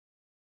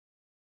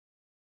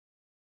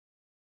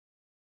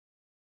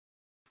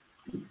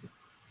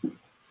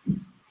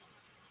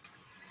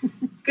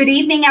Good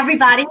evening,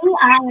 everybody.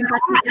 I am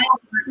Dr. Ella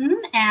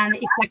Martin and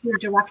Executive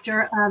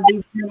Director of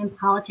the Women in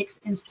Politics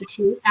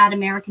Institute at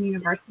American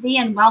University,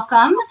 and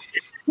welcome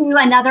to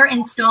another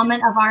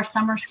installment of our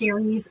summer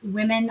series,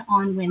 Women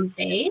on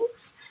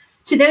Wednesdays.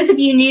 To those of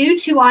you new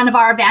to one of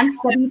our events,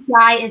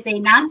 WPI is a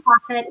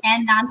nonprofit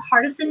and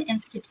nonpartisan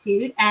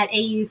institute at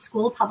AU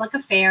School of Public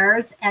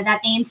Affairs that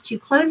aims to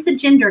close the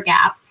gender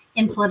gap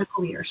in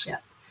political leadership.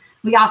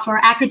 We offer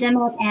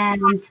academic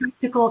and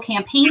practical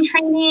campaign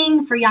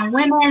training for young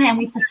women, and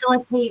we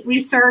facilitate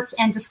research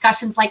and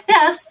discussions like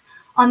this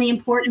on the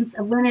importance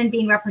of women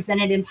being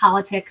represented in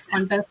politics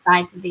on both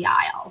sides of the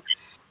aisle.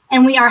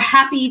 And we are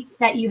happy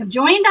that you have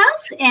joined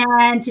us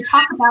and to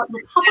talk about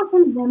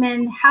Republican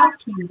women House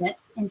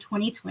candidates in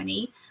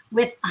 2020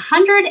 with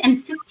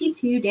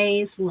 152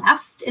 days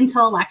left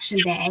until Election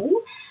Day.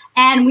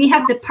 And we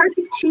have the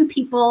perfect two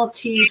people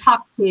to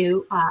talk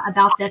to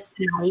about this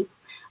tonight.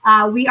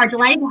 We are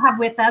delighted to have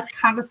with us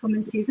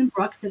Congresswoman Susan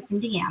Brooks of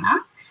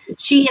Indiana.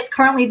 She is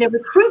currently the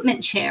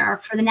recruitment chair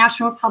for the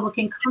National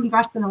Republican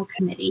Congressional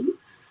Committee,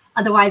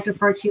 otherwise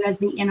referred to as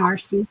the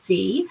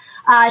NRCC.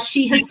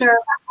 She has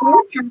served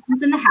 4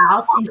 terms in the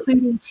House,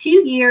 including 2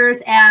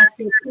 years as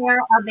the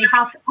chair of the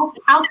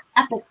House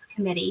Ethics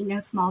Committee, no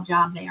small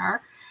job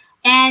there.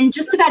 And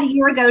just about a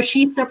year ago,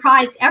 she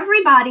surprised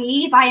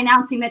everybody by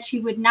announcing that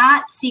she would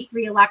not seek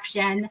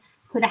re-election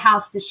to the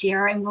House this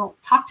year, and we'll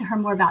talk to her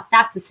more about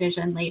that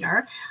decision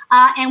later.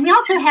 And we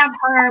also have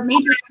her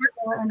major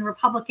partner in the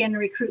Republican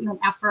recruitment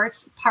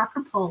efforts,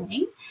 Parker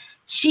Poling.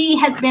 She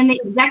has been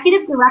the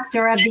executive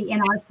director of the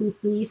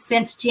NRCC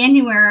since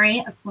January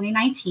of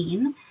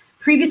 2019.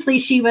 Previously,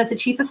 she was the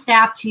chief of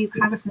staff to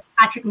Congressman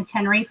Patrick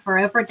McHenry for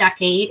over a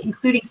decade,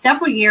 including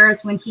several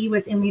years when he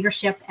was in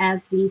leadership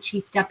as the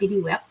chief deputy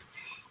whip.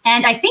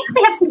 And I think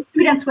we have some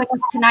students with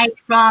us tonight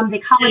from the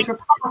College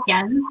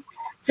Republicans.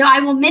 So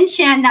I will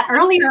mention that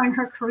earlier in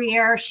her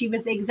career, she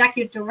was the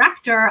executive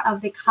director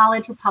of the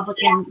College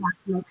Republican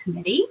National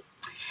Committee.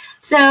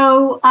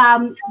 So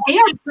they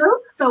are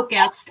both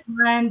focused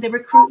on the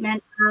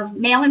recruitment of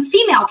male and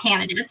female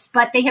candidates,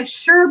 but they have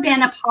sure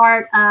been a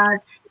part of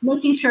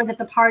making sure that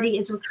the party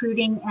is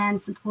recruiting and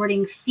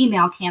supporting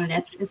female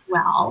candidates as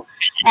well.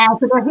 And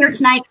so they're here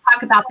tonight to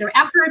talk about their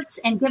efforts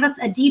and give us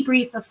a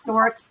debrief of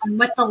sorts on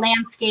what the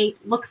landscape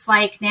looks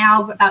like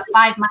now, about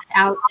 5 months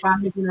out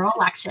from the general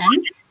election.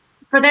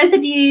 For those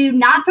of you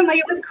not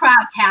familiar with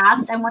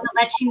Crowdcast, I want to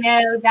let you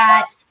know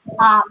that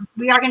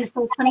we are going to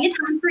save plenty of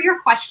time for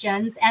your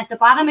questions. And at the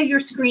bottom of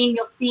your screen,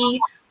 you'll see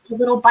a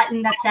little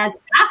button that says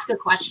Ask a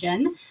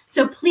Question.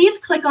 So please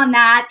click on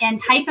that and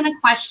type in a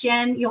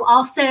question. You'll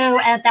also,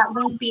 at that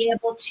link, be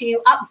able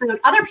to upvote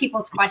other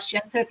people's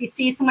questions. So if you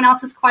see someone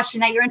else's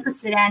question that you're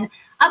interested in,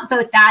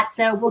 upvote that.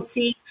 So we'll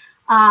see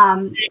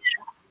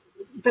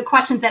the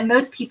questions that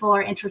most people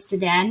are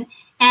interested in.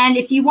 And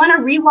if you want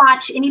to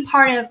rewatch any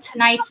part of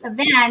tonight's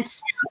event,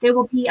 there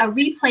will be a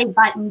replay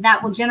button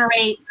that will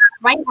generate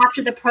right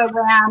after the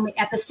program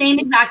at the same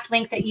exact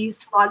link that you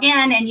used to log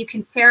in, and you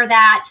can share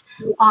that,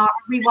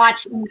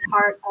 rewatch any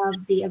part of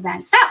the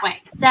event that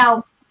way.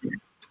 So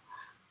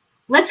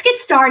let's get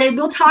started.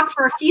 We'll talk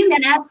for a few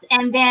minutes,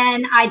 and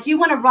then I do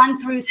want to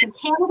run through some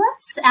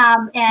candidates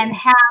and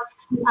have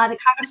the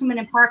Congresswoman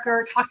and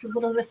Parker talked a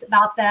little bit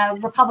about the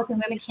Republican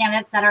women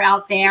candidates that are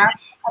out there.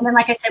 And then,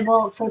 like I said,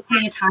 we'll save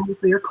plenty of time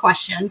for your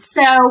questions.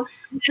 So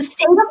the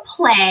state of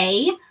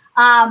play,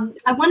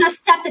 I want to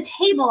set the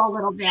table a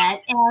little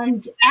bit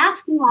and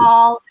ask you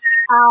all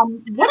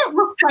what it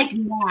looks like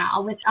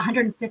now with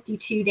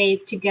 152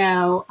 days to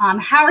go.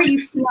 How are you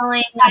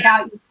feeling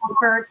about your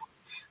efforts?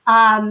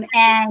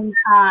 And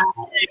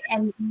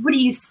what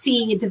do you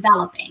see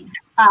developing?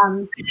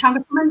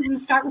 Congresswoman, I'm going to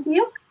start with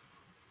you.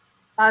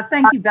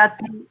 Thank you,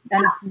 Betsy.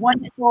 And it's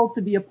wonderful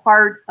to be a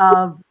part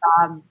of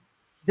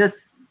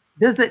this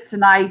visit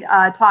tonight,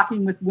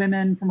 talking with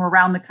women from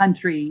around the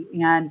country,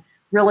 and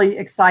really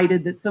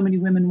excited that so many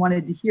women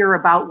wanted to hear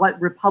about what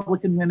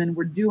Republican women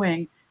were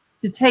doing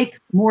to take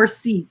more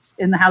seats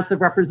in the House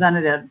of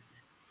Representatives.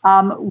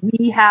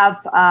 We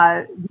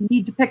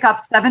need to pick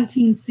up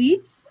 17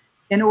 seats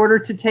in order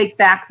to take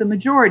back the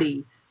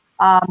majority.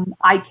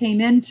 I came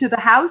into the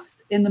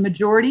House in the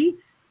majority,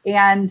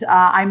 and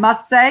I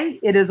must say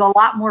it is a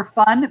lot more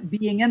fun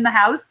being in the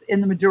House in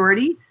the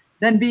majority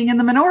than being in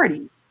the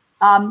minority.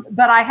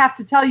 But I have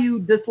to tell you,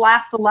 this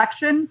last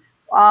election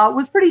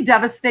was pretty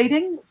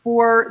devastating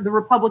for the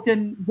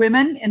Republican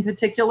women in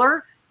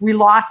particular. We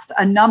lost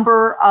a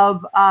number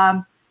of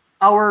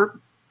our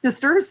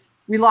sisters.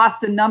 We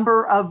lost a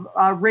number of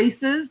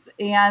races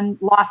and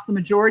lost the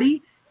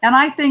majority. And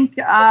I think,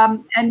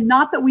 and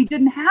not that we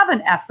didn't have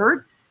an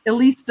effort,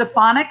 Elise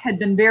Stefanik had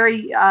been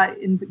very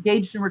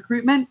engaged in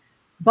recruitment,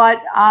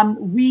 but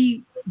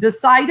we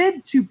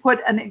decided to put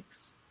an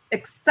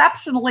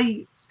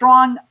exceptionally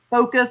strong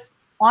focus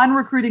on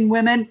recruiting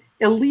women.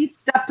 Elise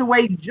stepped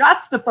away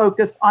just to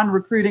focus on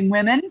recruiting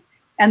women.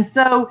 And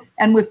so,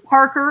 and with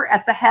Parker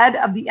at the head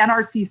of the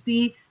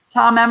NRCC,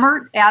 Tom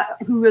Emmert,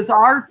 who is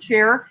our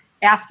chair,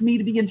 asked me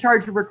to be in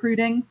charge of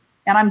recruiting.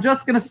 And I'm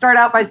just going to start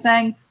out by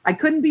saying I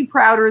couldn't be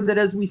prouder that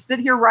as we sit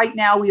here right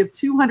now, we have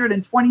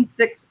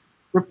 226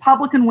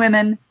 Republican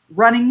women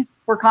running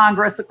for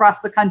Congress across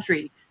the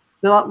country.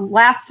 The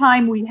last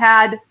time we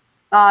had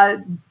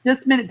the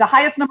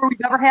highest number we've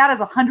ever had is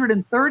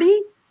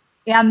 130,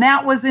 and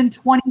that was in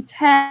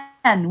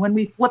 2010 when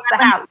we flipped the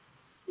House.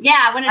 Yeah,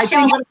 I want to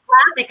show a little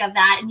graphic of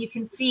that, and you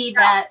can see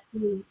that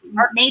we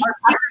made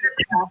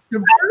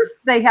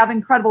diverse. They have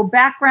incredible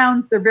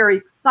backgrounds. They're very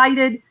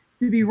excited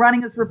to be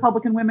running as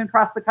Republican women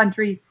across the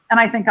country. And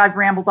I think I've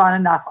rambled on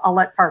enough. I'll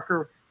let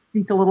Parker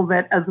speak a little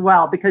bit as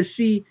well, because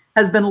she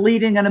has been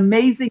leading an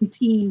amazing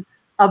team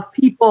of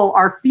people.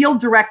 Our field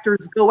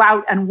directors go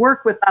out and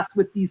work with us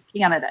with these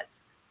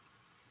candidates.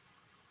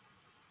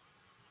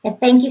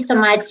 Thank you so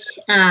much.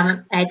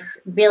 It's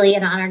really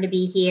an honor to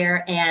be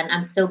here, and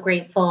I'm so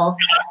grateful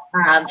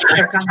for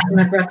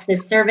Congresswoman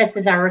Brooks' service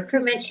as our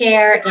recruitment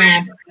chair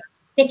and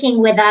sticking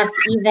with us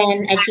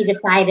even as she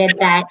decided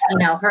that, you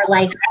know, her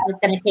life was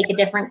going to take a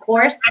different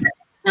course.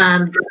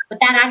 But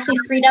that actually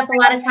freed up a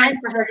lot of time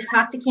for her to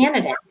talk to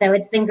candidates. So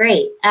it's been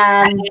great.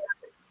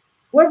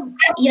 We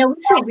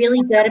feel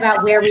really good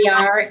about where we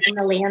are in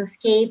the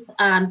landscape.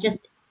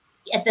 Just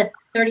at the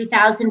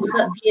 30,000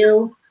 foot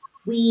view,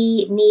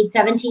 we need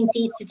 17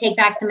 seats to take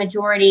back the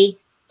majority,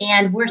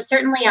 and we're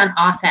certainly on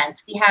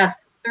offense. We have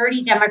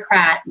 30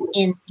 Democrats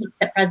in seats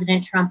that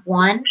President Trump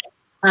won,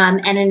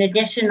 and an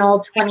additional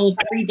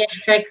 23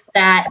 districts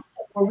that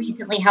were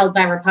recently held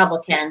by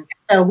Republicans.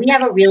 So we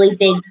have a really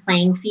big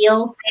playing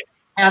field.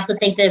 I also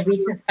think the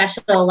recent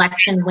special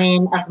election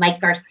win of Mike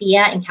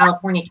Garcia in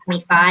California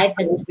 25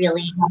 has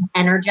really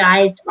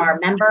energized our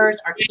members,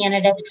 our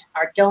candidates,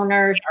 our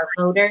donors, our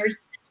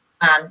voters.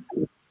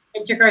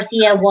 Mr.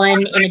 Garcia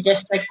won in a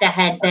district that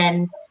had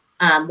been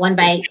won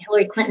by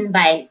Hillary Clinton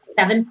by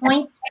 7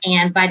 points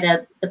and by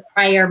the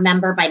prior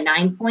member by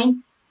 9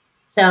 points.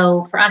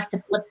 So for us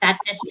to flip that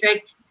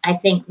district, I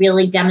think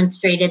really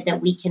demonstrated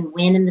that we can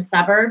win in the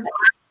suburbs,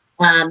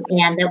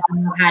 and that we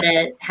know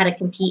how to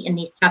compete in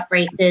these tough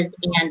races,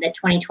 and that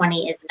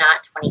 2020 is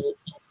not 2018.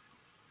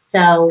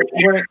 So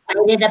we're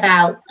excited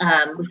about,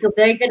 we feel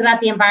very good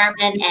about the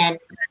environment, and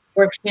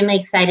we're extremely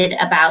excited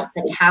about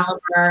the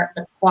caliber,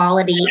 the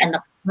quality, and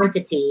the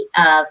quantity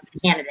of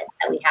candidates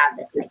that we have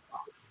this cycle.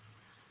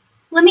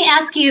 Let me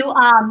ask you,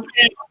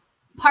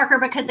 Parker,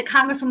 because the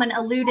Congresswoman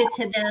alluded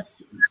to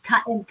this,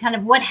 kind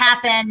of what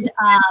happened,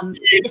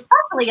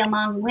 especially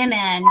among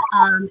women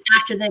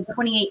after the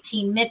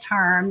 2018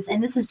 midterms.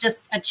 And this is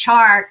just a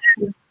chart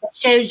that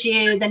shows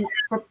you the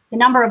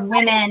number of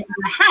women in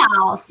the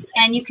House.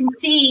 And you can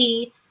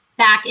see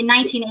back in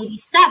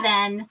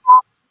 1987,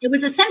 it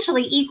was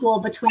essentially equal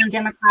between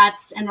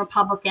Democrats and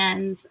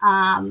Republicans.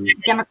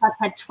 Democrats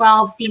had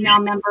 12 female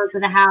members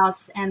of the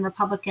House and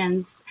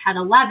Republicans had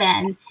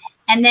 11.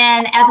 And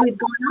then as we've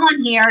gone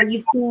on here,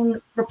 you've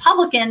seen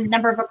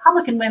number of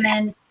Republican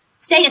women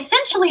stay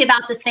essentially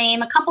about the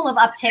same, a couple of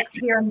upticks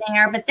here and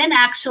there, but then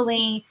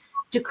actually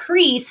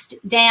decreased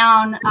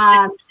down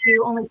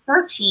to only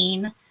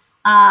 13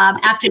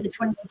 after the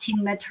 2018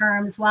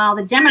 midterms, while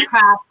the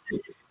Democrats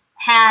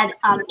had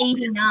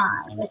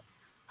 89.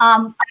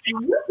 What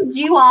did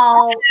you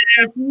all,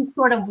 as you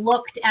sort of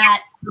looked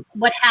at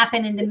what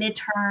happened in the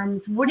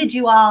midterms, what did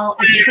you all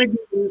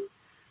attribute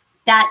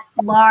that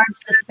large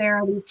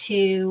disparity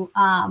to?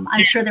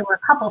 I'm sure there were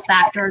a couple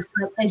factors,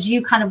 but as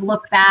you kind of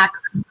look back,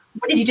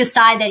 what did you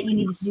decide that you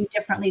needed to do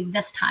differently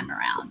this time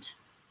around?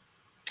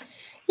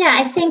 Yeah,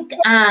 I think,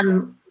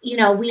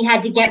 we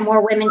had to get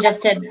more women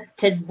just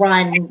to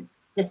run,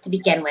 just to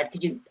begin with,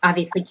 because you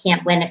obviously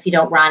can't win if you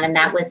don't run. And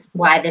that was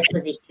why this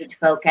was a huge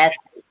focus.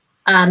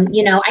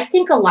 I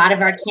think a lot of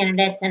our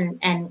candidates,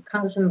 and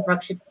Congresswoman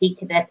Brooks should speak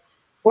to this,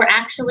 were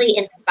actually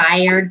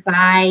inspired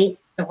by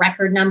the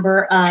record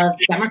number of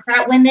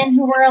Democrat women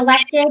who were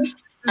elected,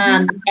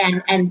 and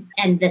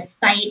the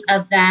sight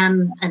of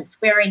them and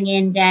swearing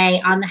in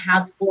day on the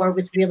House floor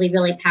was really,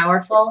 really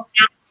powerful.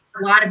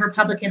 A lot of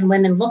Republican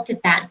women looked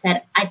at that and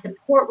said, I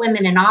support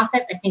women in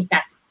office. I think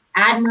that's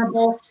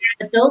admirable,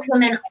 but those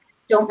women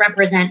don't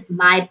represent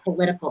my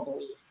political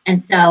beliefs.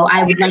 And so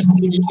I would like to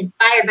be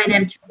inspired by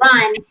them to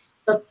run,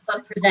 but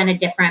present a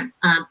different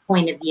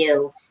point of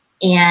view.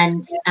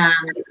 And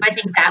I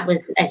think that was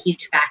a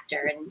huge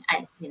factor.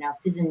 And,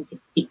 Susan could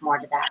speak more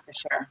to that for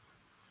sure.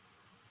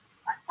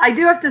 I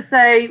do have to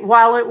say,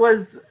 while it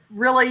was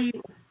great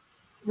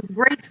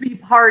to be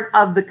part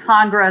of the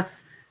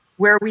Congress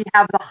where we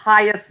have the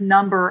highest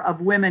number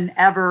of women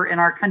ever in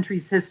our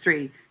country's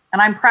history,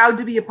 and I'm proud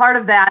to be a part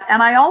of that.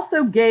 And I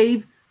also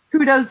gave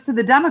kudos to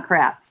the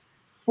Democrats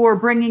for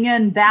bringing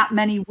in that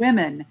many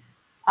women.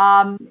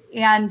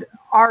 And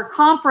our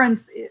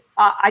conference,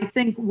 I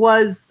think,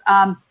 was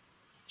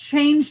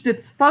changed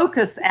its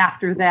focus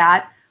after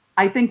that.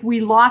 I think we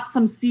lost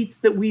some seats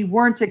that we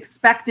weren't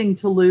expecting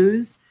to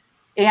lose.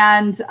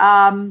 And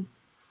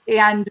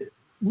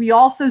we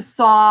also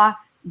saw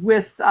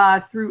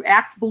through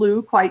Act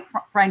Blue, quite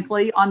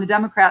frankly, on the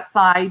Democrat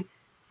side,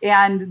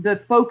 and the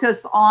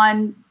focus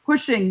on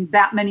pushing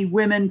that many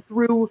women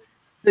through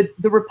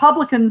the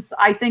Republicans,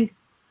 I think,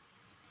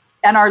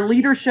 and our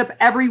leadership,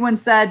 everyone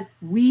said,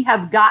 we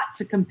have got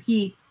to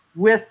compete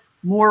with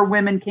more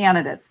women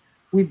candidates.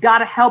 We've got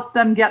to help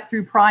them get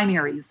through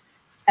primaries.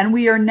 And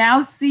we are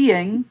now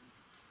seeing,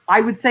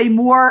 I would say,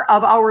 more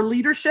of our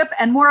leadership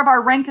and more of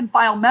our rank and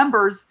file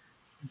members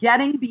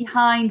getting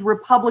behind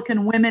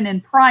Republican women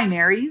in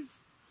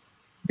primaries,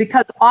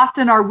 because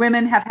often our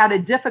women have had a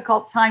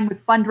difficult time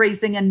with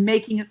fundraising and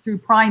making it through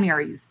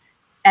primaries.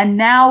 And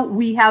now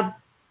we have,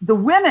 the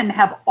women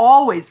have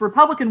always,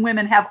 Republican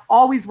women have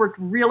always worked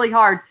really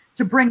hard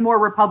to bring more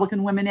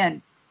Republican women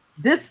in.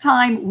 This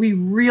time we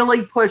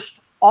really pushed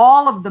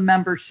all of the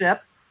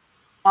membership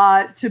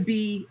to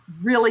be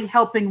really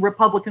helping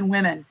Republican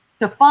women,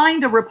 to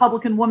find a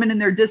Republican woman in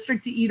their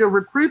district to either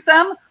recruit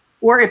them,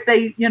 or if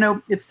they,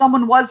 if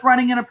someone was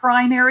running in a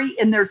primary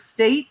in their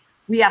state,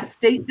 we asked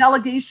state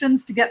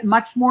delegations to get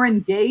much more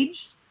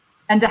engaged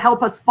and to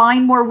help us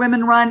find more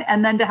women run,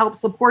 and then to help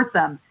support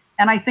them.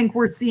 And I think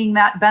we're seeing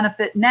that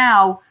benefit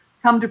now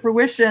come to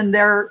fruition.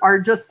 There are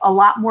just a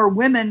lot more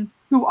women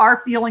who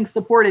are feeling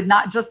supported,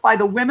 not just by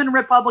the women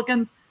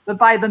Republicans, but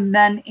by the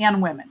men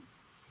and women.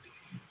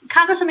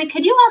 Congresswoman,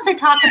 could you also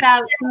talk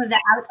about some of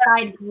the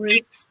outside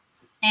groups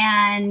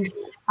and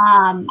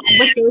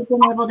what they've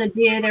been able to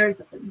do? There's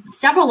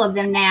several of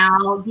them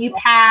now: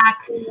 ViewPAC,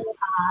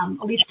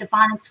 Elise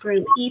Stefanik's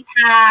group,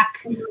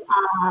 EPAC,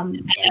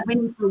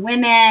 Women for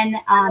Women,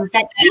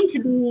 that seem to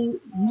be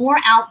more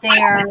out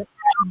there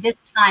this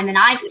time than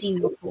I've seen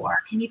before.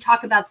 Can you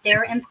talk about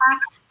their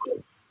impact?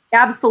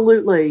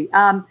 Absolutely.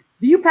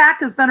 ViewPAC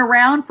has been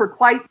around for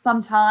quite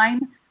some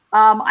time.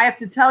 I have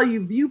to tell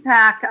you,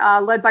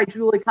 ViewPAC, led by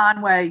Julie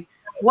Conway,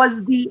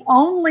 was the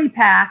only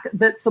PAC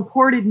that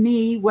supported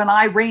me when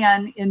I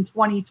ran in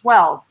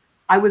 2012.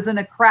 I was in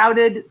a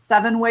crowded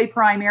 7-way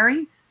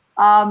primary.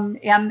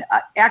 And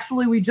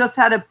actually, we just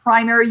had a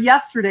primary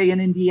yesterday in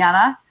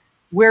Indiana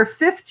where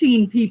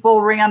 15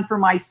 people ran for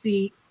my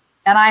seat.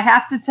 And I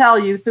have to tell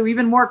you, so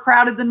even more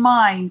crowded than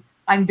mine,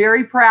 I'm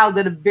very proud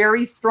that a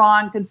very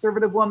strong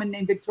conservative woman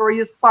named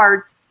Victoria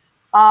Spartz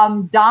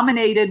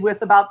dominated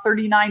with about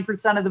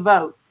 39% of the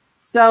vote.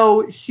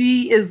 So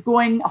she is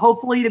going,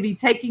 hopefully, to be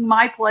taking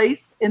my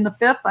place in the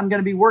 5th. I'm going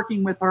to be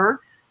working with her.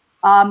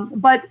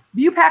 But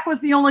ViewPAC was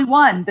the only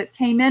one that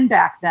came in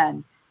back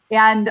then.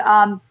 And,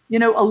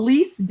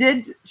 Elise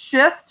did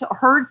shift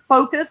her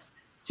focus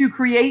to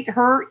create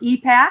her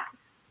EPAC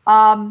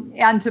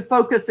and to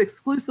focus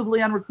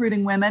exclusively on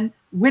recruiting women.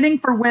 Winning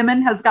for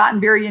Women has gotten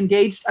very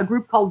engaged, a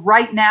group called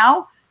Right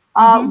Now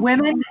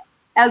Women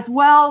as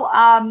well.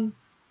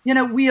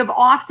 We have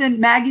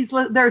often,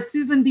 there's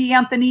Susan B.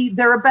 Anthony.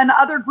 There have been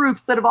other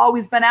groups that have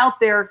always been out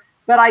there,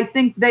 but I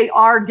think they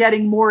are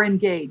getting more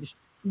engaged.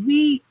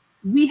 We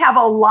have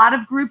a lot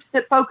of groups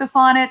that focus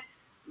on it,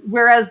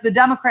 whereas the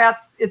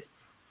Democrats, it's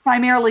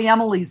primarily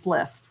Emily's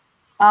list.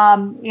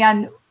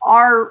 And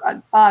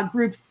our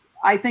groups,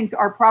 I think,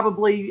 are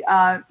probably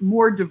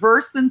more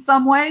diverse in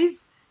some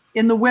ways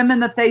in the women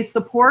that they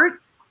support.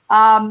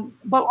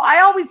 But I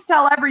always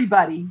tell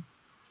everybody,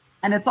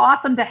 and it's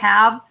awesome to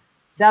have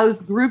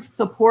those groups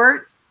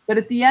support, but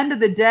at the end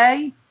of the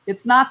day,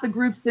 it's not the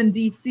groups in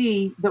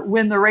DC that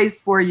win the race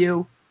for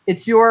you.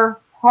 It's your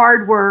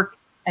hard work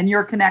and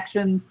your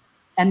connections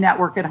and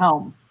network at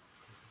home.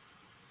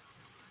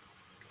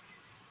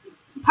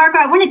 Parker,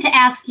 I wanted to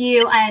ask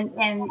you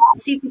and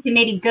see if we can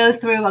maybe go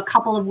through a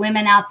couple of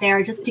women out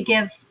there just to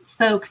give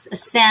folks a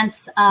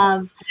sense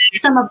of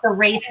some of the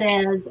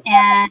races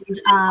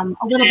and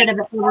a little bit of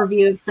an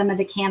overview of some of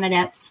the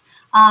candidates.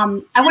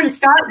 I want to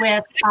start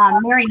with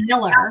Mary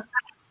Miller,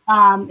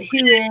 who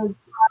is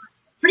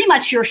pretty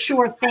much your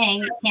sure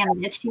thing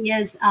candidate. She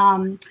is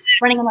won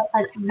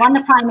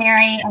the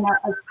primary in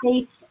a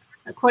safe,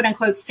 quote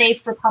unquote,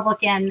 safe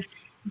Republican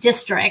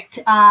district.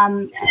 She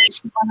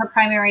won her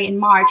primary in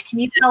March. Can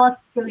you tell us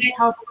a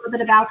little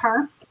bit about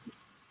her?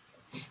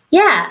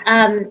 Yeah,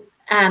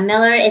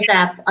 Miller is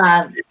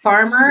a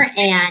farmer,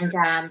 and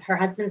her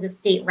husband's a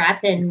state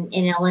rep in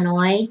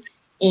Illinois.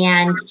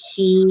 And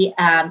she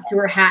threw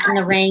her hat in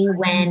the ring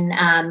when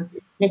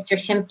Mr.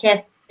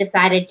 Shimkus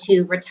decided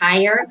to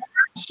retire.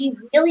 She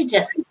really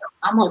just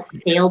almost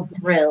sailed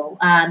through.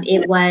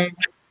 It was,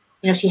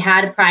 she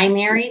had a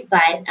primary,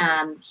 but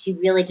she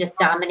really just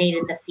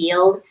dominated the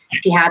field.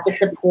 She had the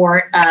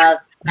support of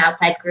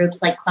outside groups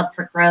like Club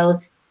for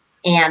Growth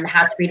and the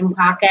House Freedom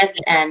Caucus,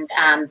 and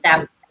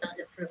those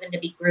have proven to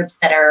be groups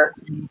that are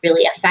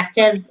really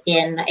effective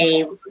in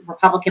a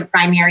Republican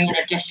primary in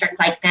a district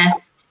like this.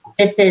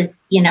 This is,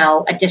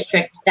 a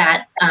district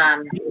that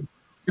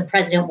the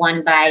president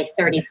won by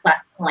 30 plus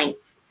points.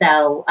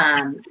 So,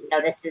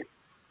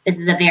 this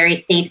is a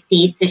very safe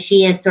seat. So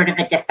she is sort of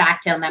a de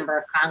facto member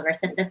of Congress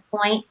at this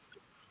point.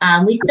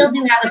 We still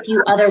do have a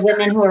few other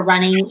women who are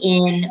running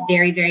in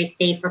very, very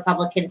safe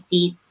Republican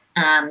seats.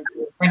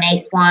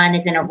 Renee Swan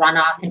is in a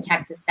runoff in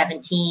Texas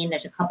 17.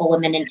 There's a couple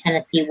women in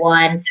Tennessee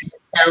 1.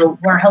 So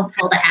we're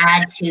hopeful to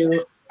add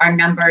to our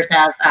numbers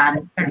of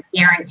sort of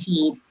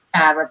guaranteed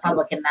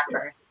Republican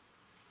members.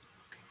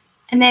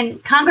 And then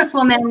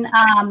Congresswoman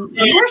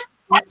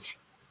Worseth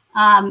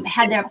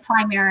had their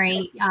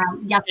primary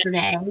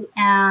yesterday,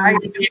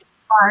 and Victoria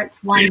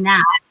Spartz won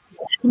that.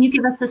 Can you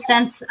give us a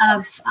sense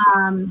of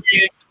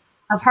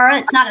her?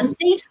 It's not a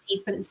safe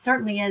seat, but it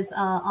certainly is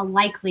a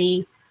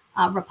likely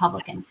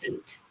Republican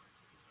seat.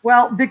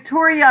 Well,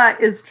 Victoria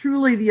is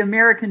truly the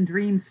American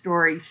dream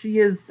story. She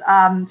is.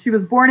 She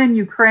was born in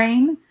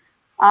Ukraine,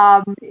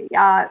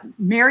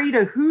 married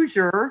a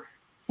Hoosier,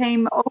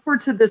 came over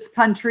to this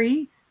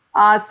country,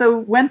 so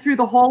went through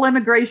the whole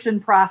immigration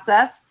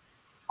process,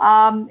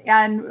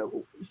 and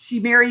she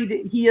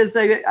married. He is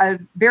a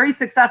very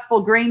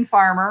successful grain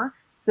farmer.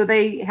 So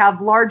they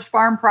have large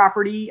farm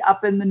property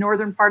up in the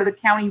northern part of the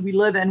county we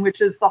live in,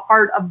 which is the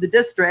heart of the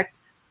district.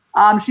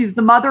 She's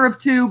the mother of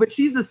two, but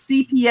she's a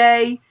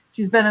CPA.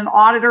 She's been an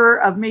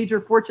auditor of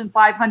major Fortune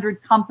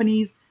 500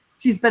 companies.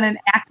 She's been an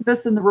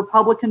activist in the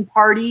Republican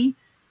Party.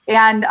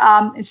 And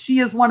she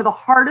is one of the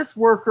hardest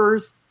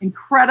workers,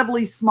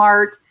 incredibly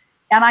smart.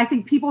 And I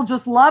think people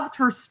just loved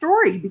her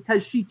story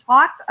because she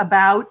talked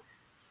about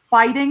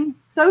fighting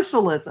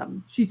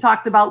socialism. She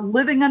talked about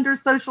living under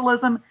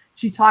socialism.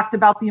 She talked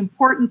about the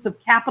importance of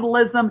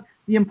capitalism,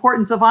 the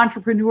importance of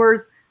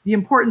entrepreneurs, the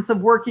importance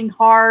of working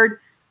hard,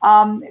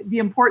 the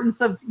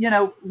importance of,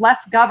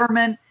 less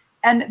government.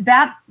 And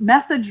that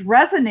message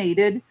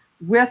resonated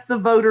with the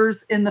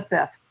voters in the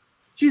 5th.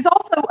 She's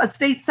also a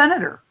state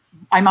senator,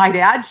 I might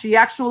add. She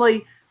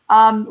actually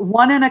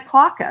won in a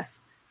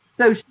caucus.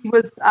 So she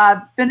was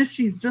finished.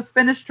 She's just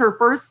finished her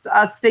first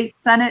state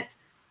senate,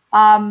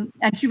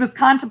 and she was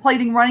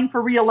contemplating running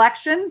for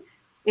re-election,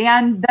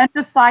 and then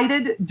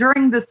decided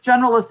during this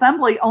General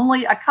Assembly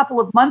only a couple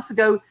of months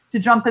ago to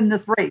jump in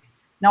this race.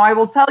 Now, I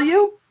will tell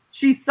you,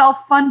 she's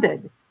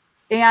self-funded,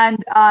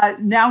 and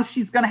now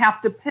she's going to have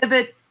to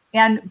pivot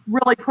and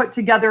really put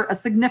together a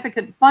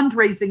significant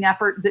fundraising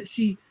effort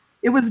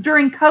it was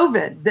during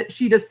COVID that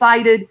she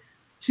decided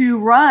to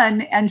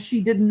run, and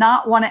she did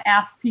not want to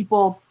ask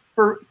people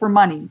for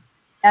money.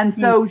 And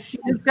so she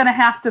is going to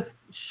have to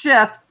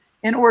shift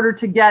in order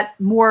to get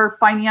more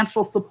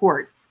financial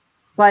support.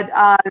 But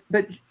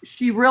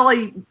she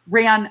really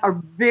ran a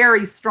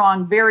very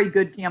strong, very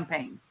good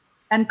campaign.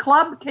 And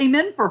Club came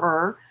in for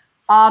her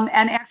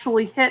and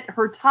actually hit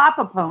her top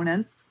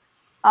opponents,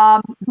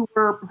 who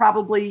were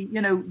probably,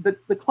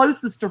 the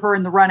closest to her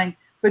in the running.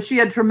 But she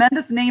had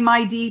tremendous name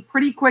ID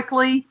pretty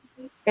quickly,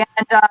 and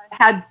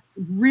had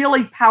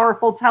really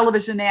powerful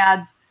television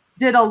ads,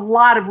 did a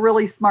lot of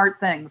really smart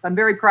things. I'm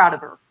very proud of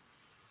her.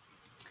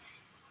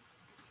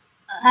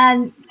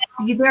 And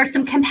there are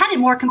some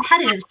more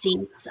competitive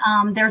seats.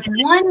 There's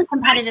one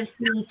competitive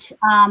seat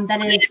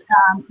that is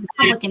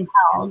Republican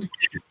held,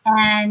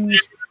 and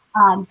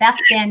Beth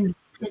Van,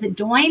 is it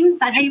Duyne? Is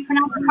that how you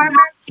pronounce the partner?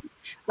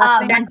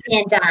 Beth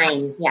Van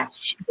Duyne,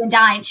 yes. Van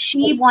Duyne.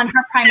 She won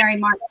her primary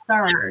March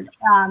 3rd.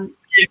 And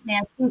she's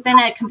in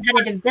a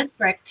competitive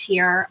district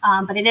here,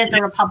 but it is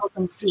a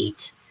Republican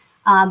seat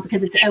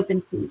because it's an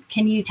open seat.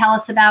 Can you tell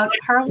us about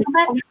her a little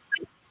bit?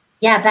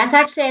 Yeah, Beth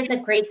actually has a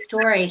great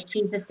story.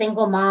 She's a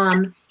single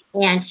mom,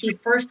 and she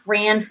first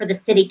ran for the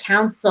city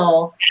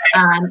council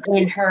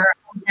in her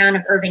hometown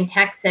of Irving,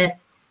 Texas,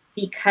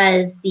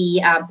 because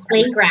the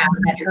playground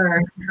that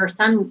her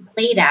son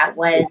played at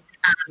was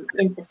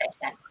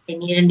insufficient. They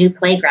needed a new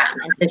playground.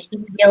 And so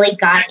she really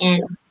got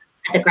in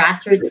at the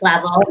grassroots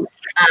level.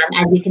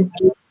 As you can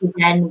see, she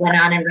then went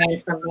on and ran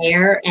for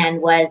mayor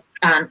and was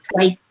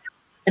twice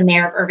the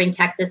mayor of Irving,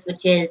 Texas,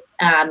 which is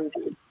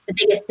the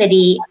biggest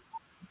city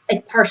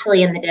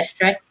partially in the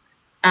district.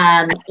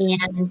 And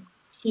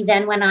she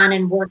then went on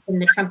and worked in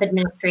the Trump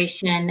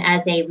administration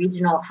as a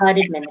regional HUD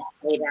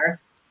administrator.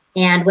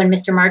 And when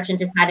Mr. Marchant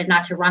decided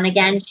not to run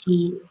again,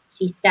 she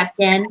stepped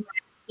in.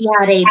 He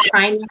had a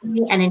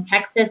primary, and in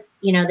Texas,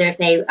 there's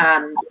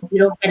if you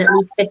don't get at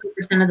least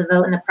 50% of the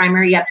vote in the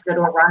primary, you have to go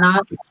to a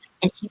runoff.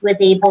 And she was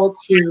able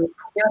to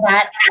clear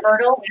that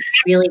hurdle, which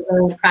is really,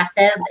 really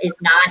impressive, is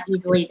not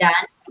easily done.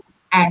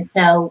 And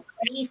so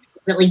he's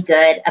really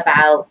good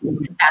about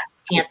Beth's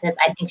chances.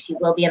 I think she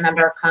will be a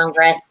member of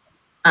Congress.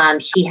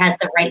 She has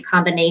the right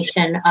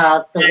combination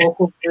of the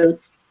local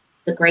roots,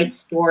 the great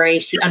story.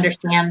 She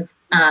understands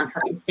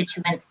her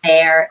constituents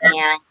there,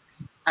 and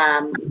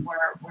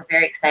we're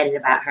very excited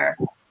about her.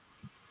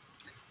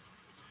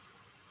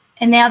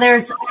 And now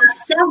there's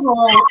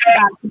several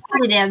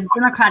competitive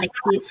Democratic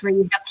seats where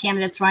you have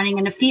candidates running,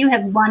 and a few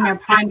have won their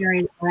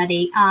primaries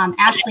already.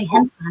 Ashley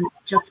Hinton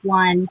just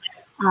won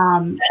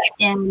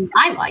in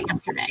Iowa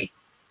yesterday.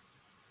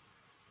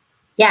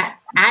 Yeah,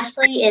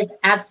 Ashley is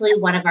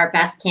absolutely one of our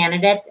best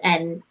candidates,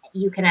 and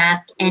you can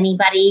ask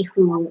anybody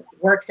who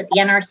works at the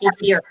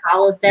NRCC or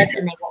follows this,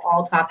 and they will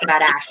all talk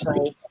about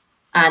Ashley.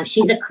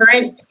 She's a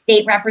current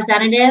state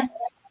representative,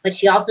 but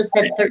she also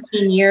spent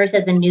 13 years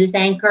as a news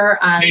anchor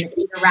on the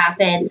Cedar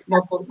Rapids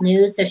local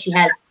news. So she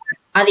has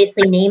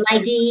obviously name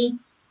ID.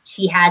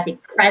 She has a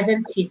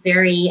presence. She's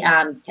very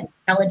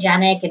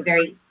telegenic and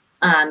very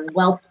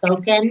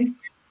well-spoken.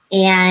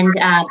 And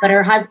but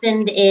her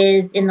husband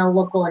is in the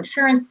local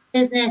insurance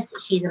business.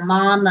 She's a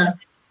mom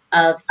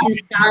of two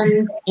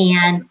sons,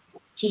 and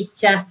she's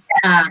just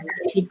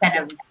she's been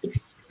an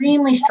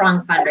extremely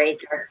strong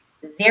fundraiser,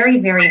 very,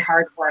 very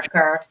hard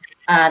worker.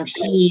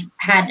 She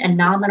had a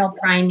nominal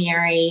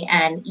primary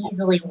and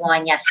easily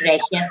won yesterday.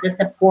 She has the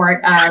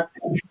support of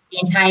the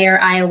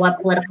entire Iowa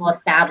political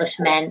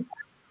establishment.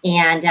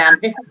 And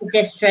this is a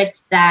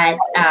district that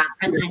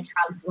President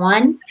Trump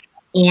won.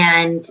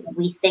 And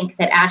we think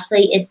that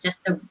Ashley is just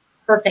a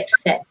perfect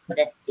fit for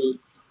this seat.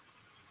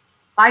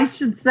 I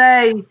should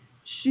say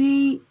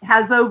she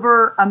has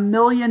over $1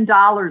 million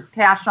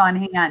cash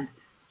on hand.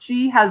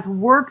 She has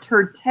worked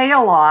her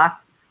tail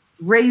off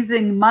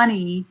raising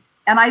money.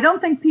 And I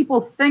don't think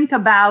people think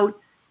about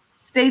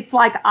states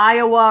like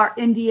Iowa or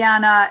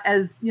Indiana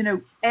as,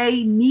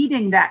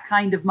 needing that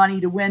kind of money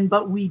to win,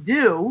 but we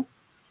do.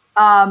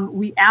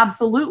 We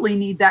absolutely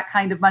need that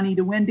kind of money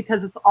to win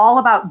because it's all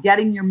about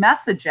getting your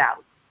message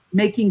out,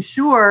 making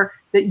sure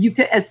that you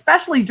can,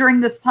 especially during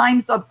this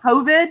times of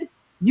COVID,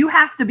 you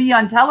have to be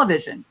on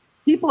television.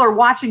 People are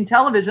watching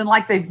television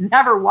like they've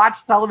never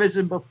watched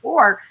television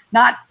before,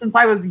 not since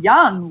I was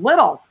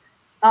little.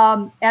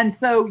 And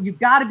so you've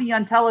got to be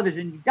on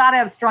television. You've got to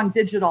have strong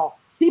digital.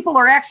 People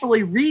are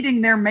actually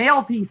reading their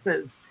mail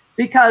pieces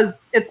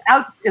because it's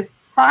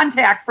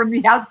contact from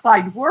the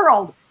outside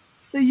world.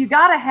 So you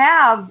got to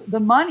have the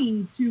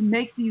money to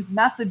make these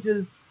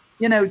messages,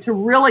 to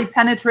really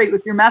penetrate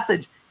with your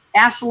message.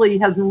 Ashley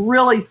has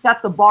really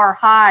set the bar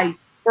high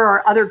for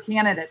our other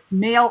candidates,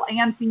 male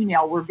and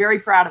female. We're very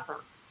proud of her.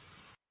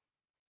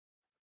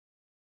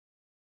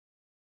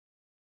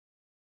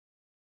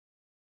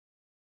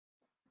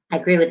 I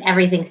agree with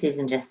everything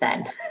Susan just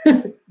said.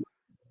 I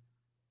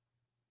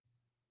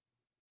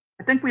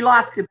think we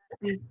lost you,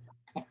 Betsy.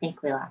 I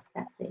think we lost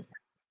Betsy.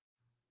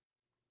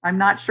 I'm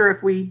not sure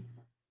if we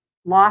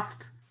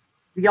lost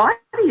the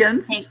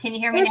audience. Hey, can you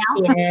hear me now?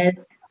 Yes. Okay.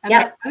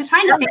 Yep. I was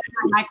trying to fix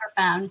my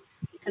microphone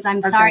because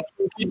I'm sorry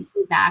to see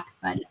feedback,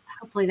 but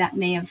hopefully that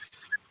may have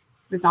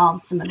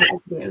resolved some of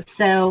the issue.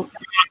 So,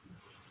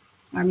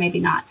 or maybe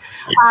not.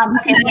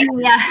 Okay, let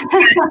me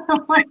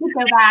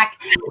go back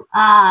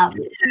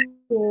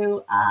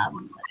to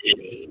let's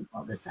see,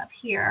 pull this up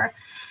here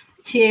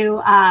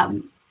to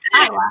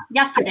Iowa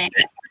yesterday.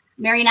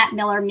 Marionette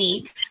Miller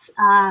Meeks,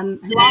 who also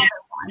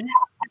won.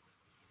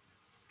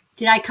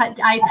 Did I cut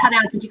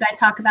out? Did you guys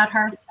talk about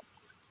her?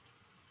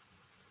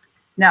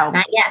 No.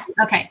 Not yet.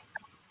 Okay.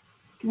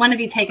 One of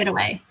you take it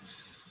away.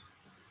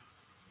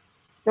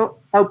 Oh,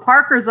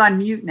 Parker's on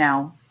mute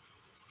now.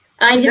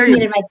 I just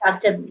muted myself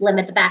to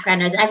limit the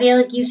background noise. I feel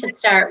like you should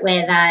start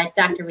with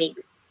Dr.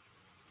 Meeks.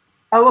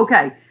 Oh,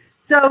 okay.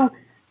 So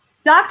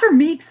Dr.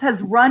 Meeks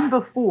has run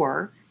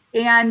before,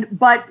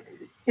 but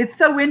it's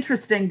so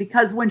interesting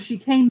because when she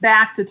came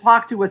back to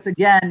talk to us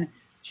again,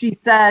 she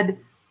said,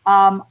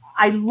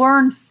 I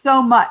learned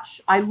so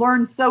much. I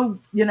learned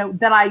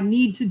that I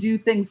need to do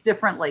things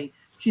differently.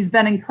 She's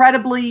been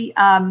incredibly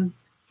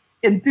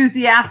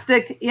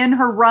enthusiastic in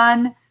her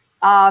run.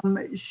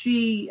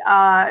 She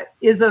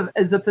is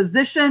a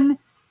physician.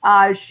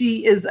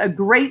 She is a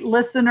great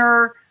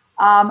listener.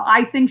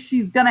 I think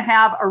she's going to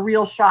have a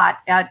real shot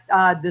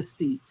at this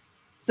seat.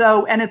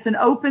 So, and it's an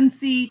open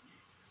seat.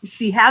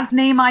 She has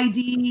name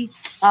ID.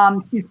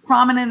 She's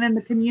prominent in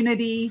the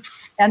community.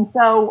 And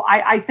so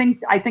I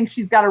think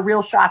she's got a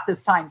real shot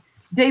this time.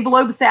 Dave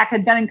Loebsack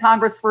had been in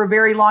Congress for a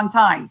very long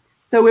time.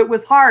 So it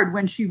was hard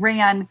when she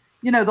ran,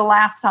 the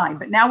last time.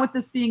 But now with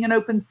this being an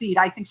open seat,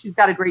 I think she's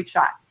got a great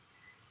shot.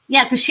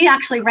 Yeah, because she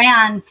actually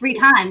ran 3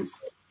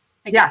 times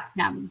against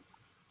him.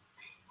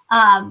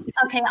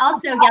 Okay.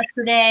 Also,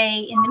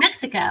 yesterday in New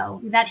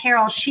Mexico, Yvette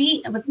Herrell,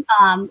 she was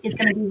is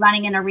going to be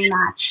running in a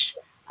rematch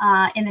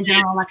in the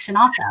general election,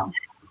 also.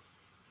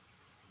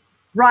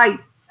 Right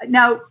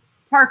now,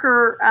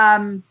 Parker,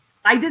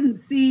 I didn't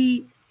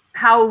see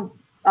how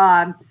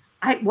I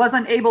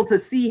wasn't able to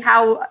see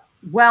how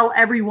well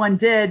everyone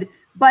did,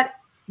 but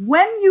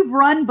when you've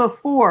run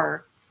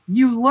before,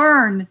 you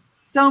learn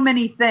so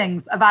many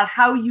things about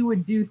how you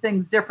would do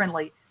things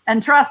differently.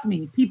 And trust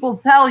me, people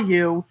tell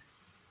you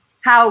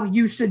how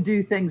you should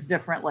do things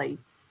differently.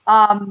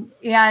 So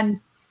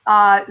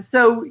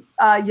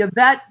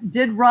Yvette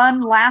did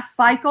run last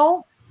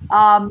cycle.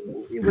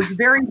 It was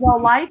very well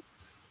liked.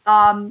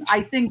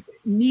 I think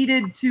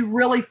needed to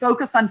really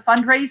focus on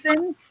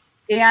fundraising.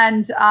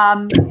 And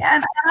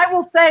I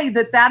will say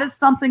that is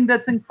something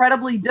that's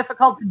incredibly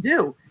difficult to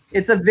do.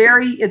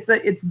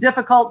 It's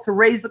difficult to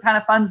raise the kind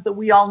of funds that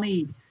we all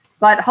need.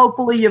 But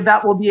hopefully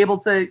Yvette will be able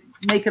to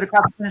make it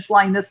across the finish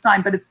line this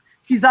time. But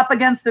she's up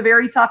against a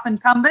very tough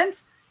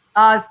incumbent,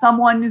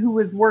 someone who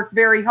has worked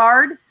very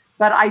hard.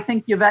 But I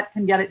think Yvette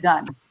can get it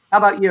done. How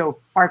about you,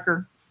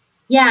 Parker?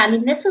 Yeah, I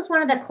mean, this was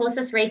one of the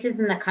closest races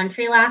in the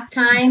country last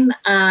time.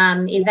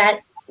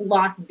 Yvette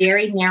lost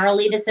very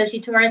narrowly to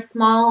Xochitl Torres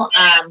Small,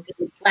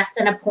 less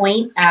than a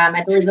point.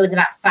 I believe it was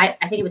about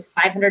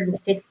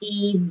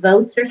 550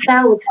 votes or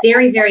so. It's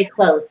very, very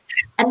close.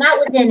 And that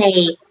was in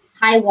a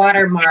high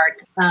water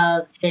mark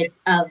of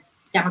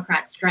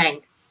Democrat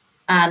strength.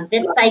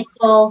 This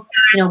cycle,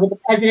 with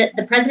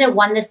the president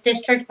won this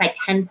district by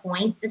 10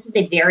 points. This is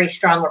a very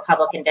strong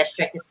Republican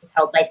district. This was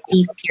held by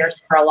Steve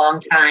Pierce for a long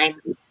time.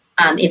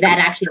 Yvette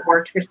actually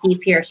worked for Steve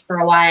Pierce for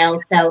a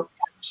while. So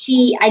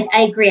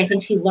I agree. I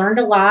think she learned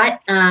a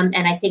lot.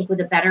 And I think with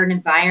a better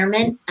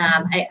environment,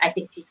 I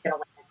think she's going to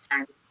win this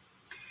time.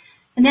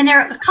 And then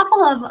there are a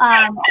couple of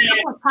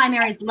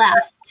primaries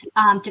left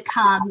to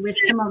come with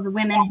some of the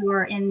women who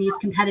are in these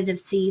competitive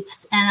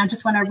seats. And I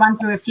just want to run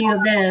through a few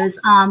of those.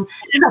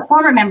 This is a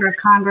former member of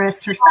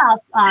Congress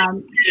herself,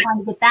 trying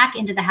to get back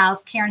into the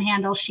House, Karen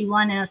Handel. She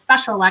won in a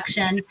special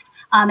election,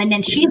 and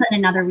then she's in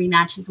another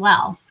rematch as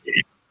well.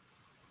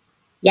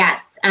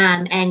 Yes.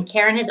 And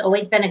Karen has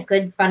always been a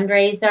good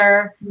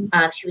fundraiser.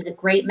 She was a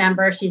great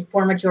member. She's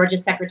former Georgia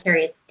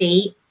Secretary of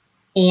State.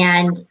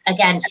 And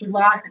again, she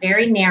lost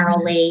very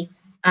narrowly.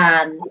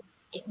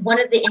 One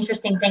of the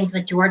interesting things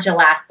with Georgia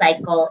last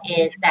cycle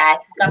is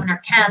that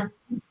Governor Kemp,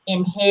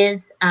 in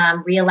his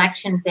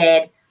reelection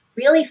bid,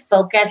 really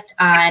focused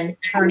on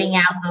turning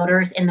out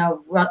voters in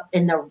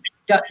the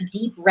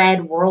deep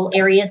red rural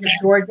areas of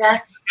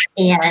Georgia,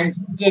 and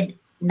did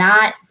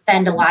not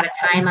spend a lot of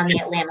time on the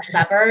Atlanta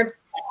suburbs,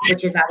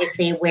 which is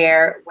obviously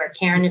where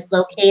Karen is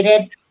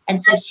located.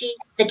 And so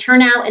the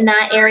turnout in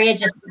that area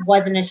just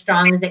wasn't as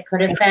strong as it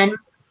could have been.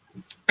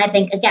 I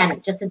think,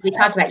 again, just as we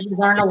talked about, you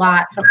learn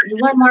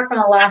more from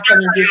a loss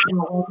than you do from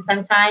a win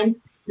sometimes.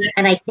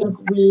 And I think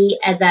we,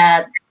 as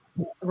a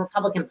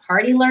Republican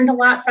Party, learned a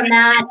lot from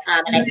that.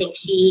 And I think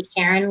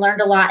Karen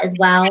learned a lot as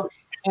well.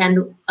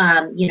 And,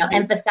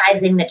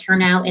 emphasizing the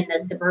turnout in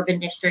those suburban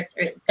districts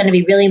is going to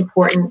be really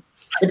important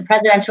with the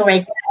presidential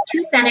race,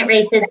 2 Senate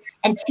races,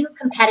 and 2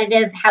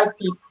 competitive House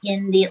seats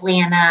in the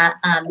Atlanta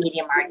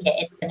media market.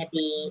 It's going to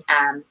be,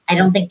 I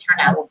don't think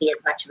turnout will be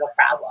as much of a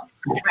problem.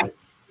 Right.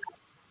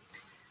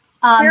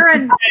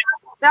 Karen,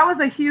 that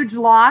was a huge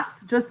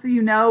loss. Just so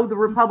you know, the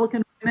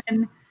Republican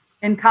women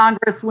in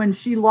Congress, when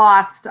she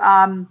lost,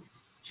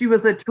 she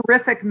was a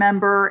terrific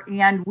member,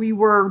 and we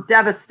were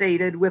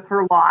devastated with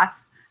her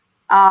loss.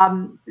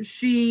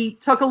 She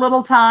took a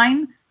little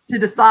time to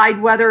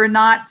decide whether or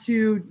not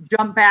to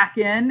jump back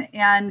in.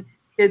 And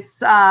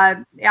it's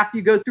after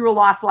you go through a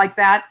loss like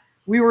that,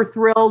 we were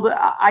thrilled.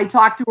 I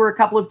talked to her a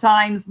couple of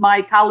times.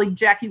 My colleague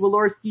Jackie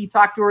Walorski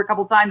talked to her a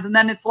couple of times, and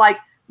then it's like,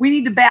 we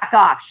need to back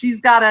off.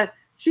 She's got to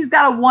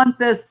want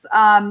this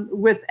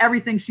with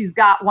everything she's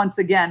got once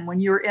again when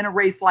you're in a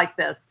race like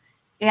this.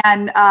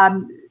 And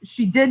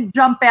she did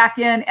jump back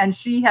in, and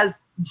she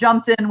has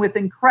jumped in with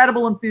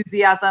incredible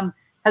enthusiasm,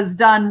 has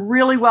done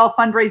really well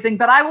fundraising.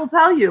 But I will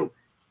tell you,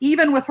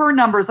 even with her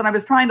numbers, and I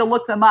was trying to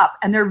look them up,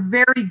 and they're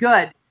very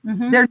good.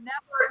 Mm-hmm.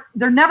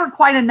 They're never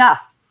quite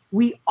enough.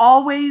 We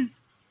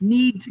always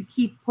need to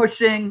keep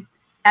pushing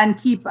and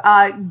keep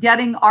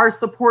getting our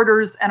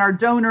supporters and our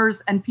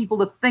donors and people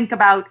to think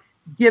about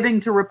giving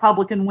to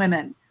Republican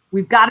women.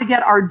 We've got to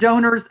get our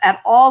donors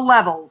at all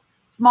levels,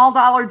 small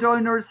dollar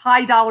donors,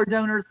 high dollar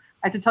donors.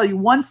 I have to tell you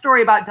one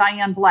story about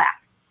Diane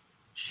Black.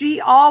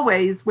 She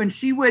always,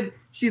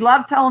 she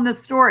loved telling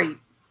this story.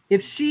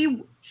 If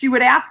she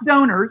would ask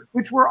donors,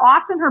 which were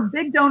often her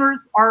big donors,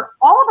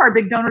 all of our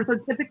big donors are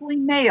typically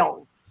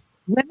males.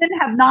 Women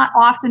have not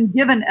often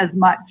given as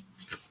much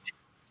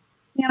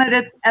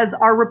candidates as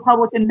our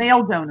Republican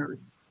male donors,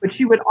 but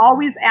she would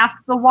always ask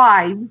the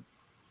wives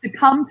to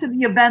come to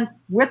the events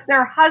with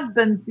their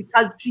husbands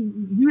because she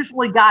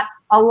usually got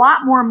a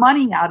lot more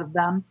money out of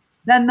them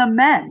than the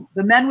men.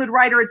 The men would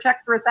write her a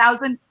check for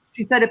 $1,000.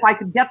 She said, if I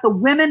could get the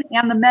women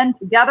and the men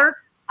together,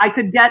 I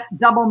could get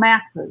double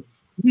maxes.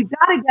 We've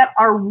got to get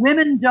our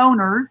women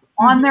donors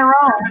on their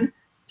own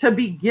to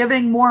be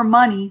giving more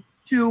money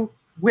to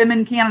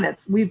women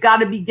candidates. We've got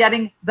to be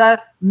getting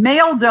the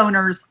male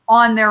donors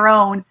on their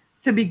own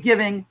to be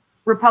giving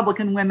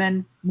Republican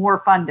women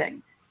more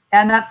funding.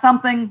 And that's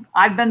something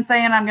I've been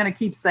saying, I'm going to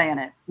keep saying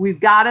it. We've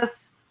got to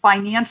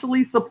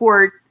financially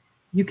support.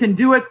 You can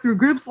do it through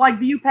groups like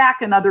VUPAC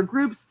and other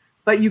groups,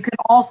 but you can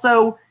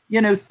also,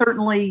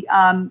 certainly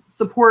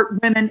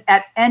support women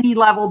at any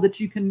level that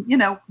you can,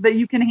 that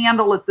you can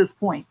handle at this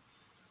point.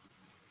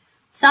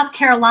 South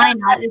Carolina,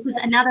 this is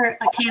another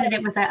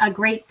candidate with a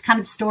great kind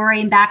of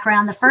story and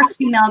background, the first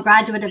female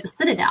graduate of the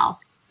Citadel.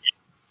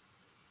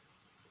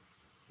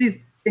 She's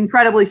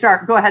incredibly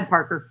sharp. Go ahead,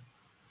 Parker.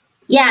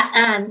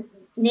 Yeah,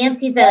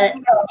 Nancy's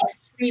an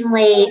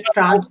extremely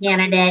strong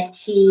candidate.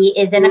 She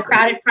is in a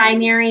crowded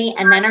primary,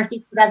 and then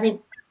NRC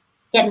doesn't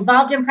get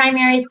involved in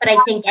primaries, but I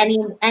think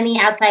any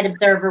outside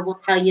observer will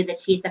tell you that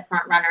she's the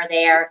front runner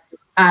there.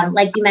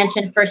 Like you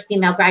mentioned, first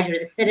female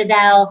graduate of the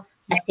Citadel,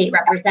 a state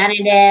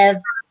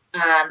representative,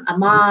 a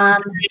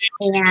mom,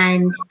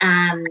 and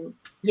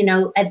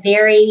a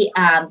very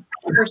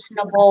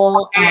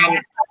personable and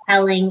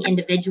compelling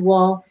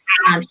individual.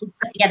 She's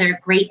put together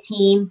a great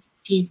team.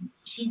 She's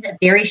a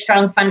very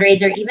strong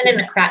fundraiser. Even in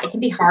a crowd, it can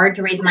be hard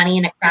to raise money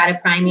in a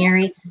crowded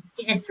primary.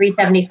 She did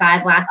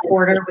 $375 last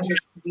quarter, which is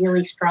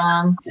really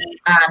strong.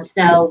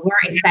 So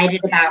we're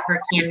excited about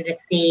her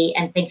candidacy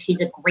and think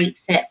she's a great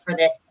fit for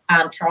this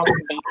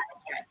Charleston Bay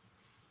district.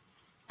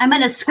 I'm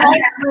going to scroll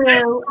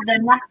through the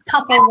next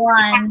couple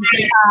ones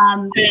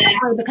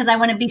because I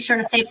want to be sure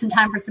to save some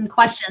time for some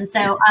questions.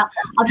 So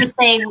I'll just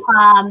say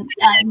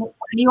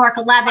New York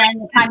 11,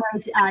 the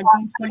primaries June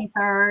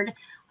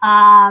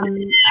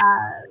 23rd.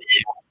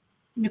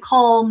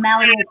 Nicole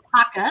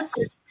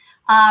Malliotakis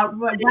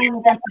running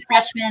against the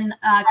freshman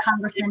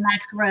Congressman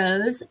Max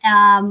Rose.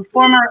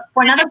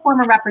 Another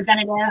former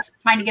representative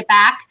trying to get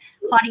back,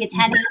 Claudia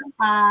Tenney.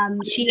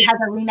 She has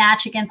a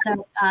rematch against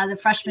the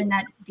freshman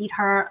that beat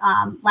her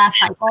last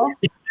cycle.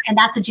 And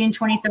that's a June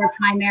 23rd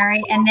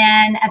primary. And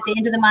then at the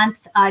end of the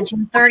month,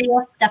 June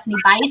 30th, Stephanie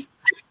Bice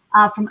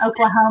from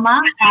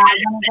Oklahoma,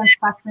 running against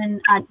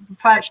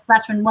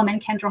freshman woman,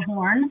 Kendra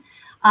Horn.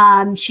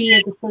 She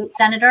is a state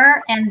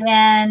senator. And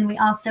then we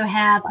also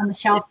have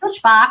Michelle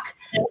Fischbach,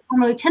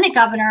 former lieutenant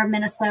governor of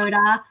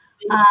Minnesota.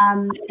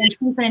 And she's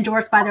been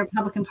endorsed by the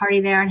Republican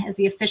Party there and has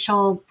the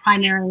official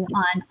primary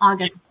on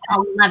August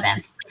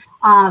 11th.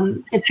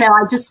 And so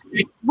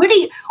what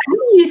do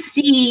you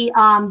see,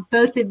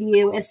 both of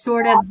you, as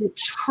sort of the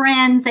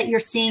trends that you're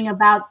seeing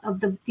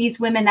these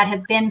women that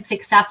have been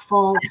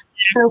successful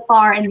so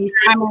far in these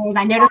primaries?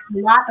 I noticed a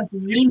lot of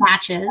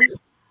rematches,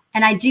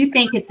 and I do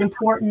think it's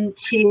important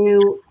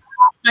to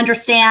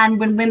understand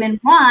when women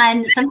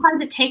run,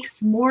 sometimes it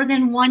takes more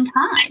than one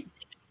time.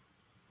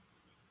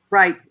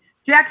 Right.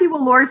 Jackie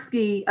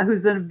Walorski,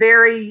 who's a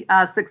very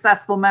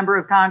successful member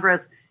of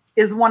Congress,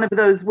 is one of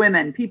those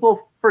women.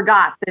 People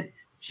forgot that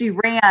she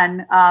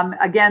ran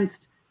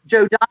against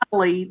Joe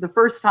Donnelly the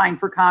first time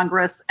for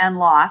Congress and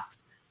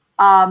lost.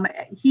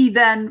 He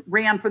then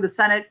ran for the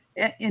Senate.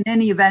 In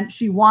any event,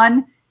 she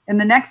won. And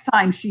the next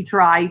time she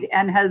tried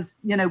and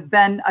has,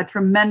 been a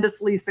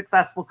tremendously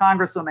successful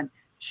Congresswoman.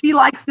 She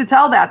likes to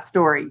tell that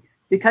story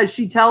because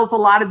she tells a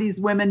lot of these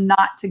women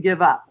not to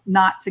give up.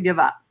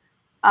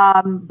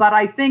 But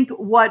I think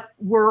what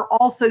we're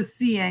also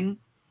seeing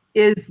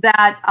is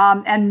that,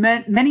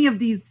 many of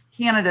these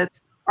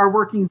candidates are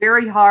working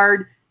very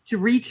hard to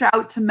reach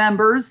out to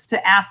members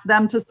to ask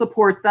them to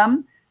support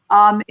them.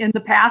 In the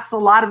past, a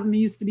lot of them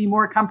used to be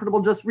more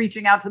comfortable just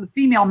reaching out to the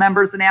female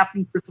members and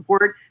asking for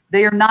support.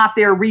 They are not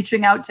there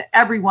reaching out to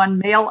everyone,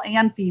 male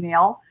and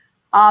female.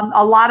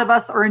 A lot of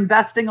us are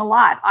investing a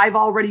lot. I've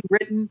already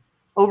written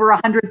over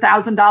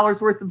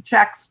 $100,000 worth of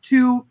checks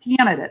to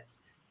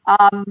candidates.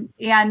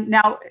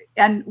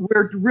 And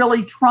we're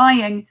really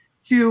trying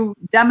to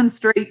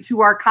demonstrate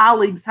to our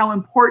colleagues how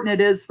important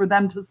it is for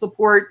them to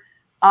support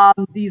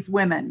these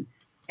women.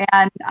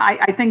 And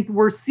I think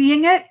we're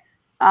seeing it.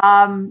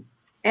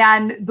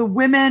 And the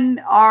women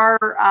are,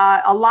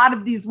 a lot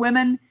of these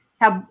women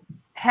have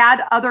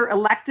had other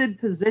elected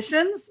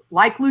positions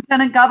like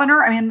lieutenant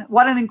governor. I mean,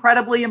 what an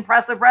incredibly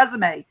impressive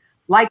resume,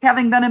 like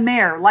having been a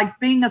mayor, like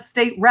being a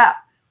state rep.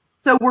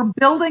 So we're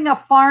building a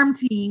farm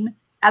team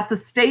at the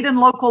state and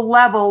local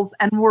levels,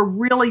 and we're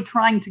really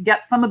trying to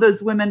get some of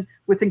those women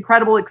with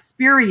incredible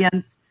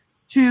experience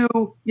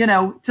to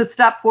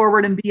step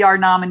forward and be our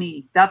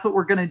nominee. That's what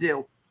we're going to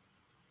do.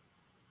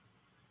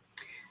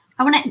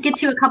 I want to get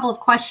to a couple of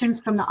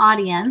questions from the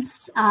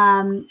audience.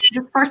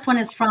 The first one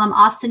is from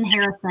Austin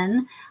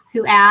Harrison,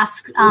 who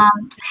asks,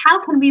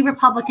 how can we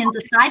Republicans,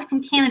 aside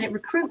from candidate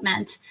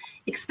recruitment,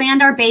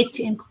 expand our base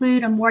to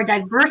include a more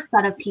diverse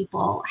set of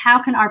people?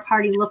 How can our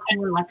party look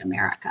more like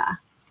America?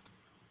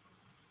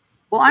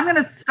 Well, I'm going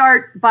to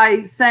start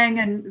by saying,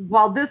 and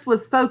while this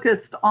was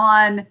focused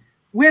on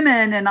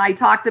women, and I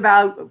talked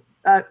about,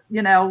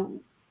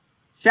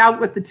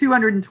 shout with the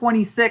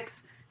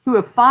 226 who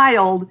have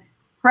filed,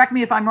 correct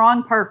me if I'm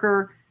wrong,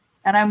 Parker,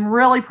 and I'm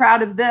really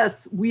proud of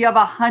this. We have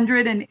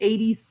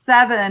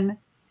 187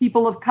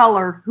 people of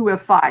color who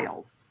have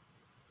filed.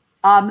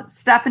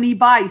 Stephanie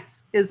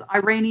Bice is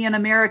Iranian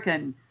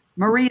American.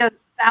 Maria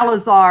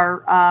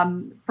Salazar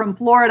from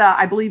Florida,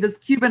 I believe, is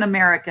Cuban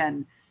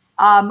American.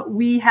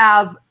 We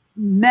have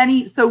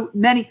many.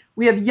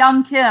 We have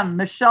Young Kim,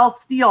 Michelle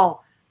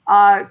Steele,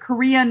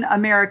 Korean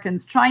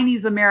Americans,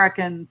 Chinese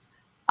Americans.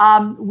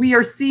 We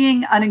are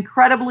seeing an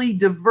incredibly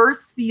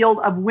diverse field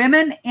of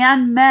women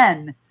and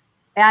men,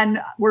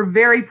 and we're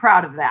very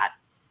proud of that.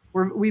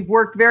 We've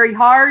worked very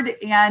hard,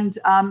 and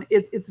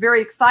it's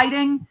very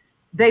exciting.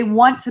 They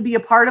want to be a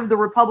part of the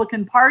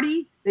Republican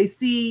Party. They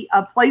see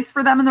a place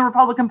for them in the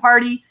Republican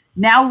Party.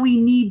 Now we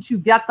need to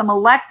get them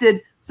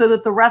elected so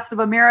that the rest of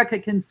America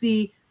can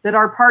see that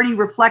our party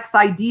reflects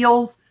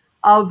ideals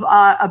of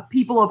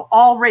people of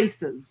all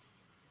races.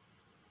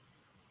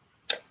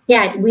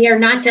 Yeah, we are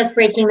not just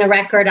breaking the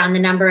record on the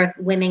number of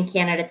women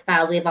candidates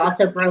filed. We've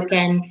also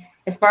broken,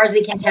 as far as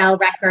we can tell,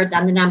 records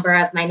on the number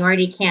of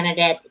minority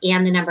candidates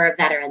and the number of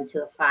veterans who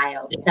have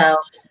filed. So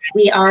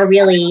we are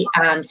really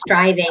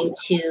striving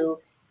to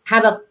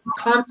have a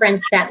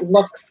conference that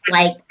looks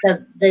like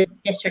the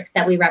districts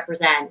that we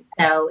represent.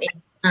 So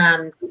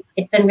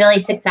it's been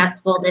really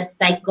successful this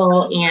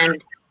cycle,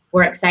 and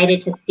we're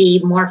excited to see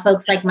more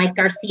folks like Mike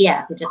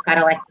Garcia, who just got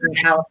elected in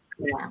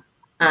California.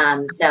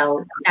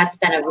 So that's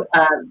been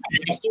a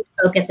huge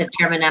focus of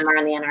Chairman Emmer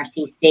and the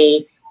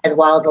NRCC, as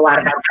well as a lot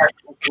of our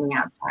partners coming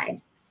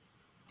outside.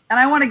 And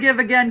I want to give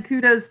again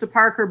kudos to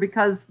Parker,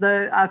 because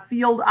the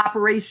field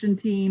operation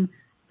team,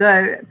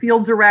 the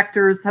field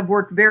directors have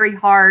worked very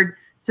hard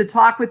to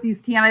talk with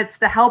these candidates,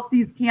 to help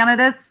these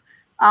candidates.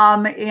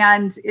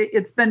 And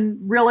it's been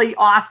really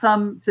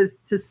awesome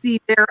to see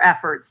their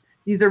efforts.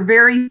 These are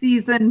very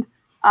seasoned,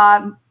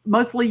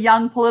 mostly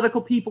young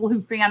political people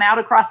who fan out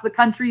across the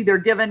country. They're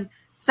given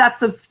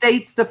sets of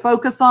states to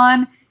focus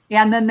on,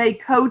 and then they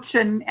coach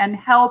and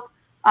help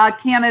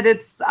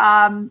candidates,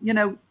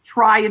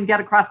 try and get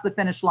across the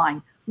finish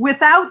line.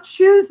 Without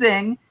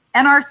choosing,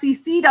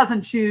 NRCC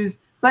doesn't choose,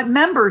 but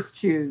members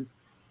choose.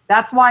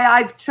 That's why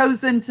I've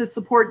chosen to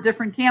support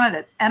different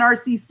candidates.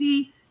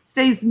 NRCC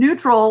stays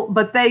neutral,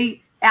 but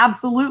they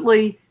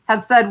absolutely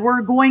have said,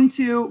 we're going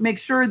to make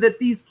sure that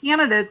these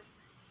candidates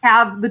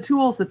have the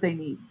tools that they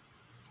need.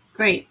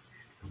 Great.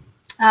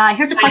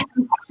 Here's a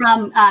question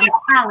from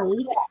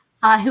Callie,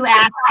 who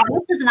asked,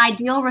 what does an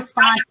ideal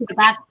response to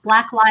the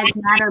Black Lives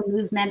Matter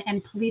movement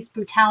and police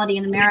brutality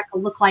in America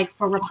look like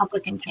for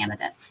Republican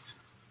candidates?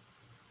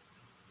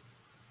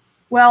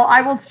 Well,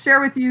 I will share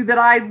with you that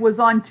I was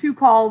on 2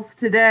 calls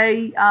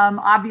today,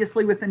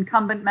 obviously with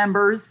incumbent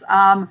members,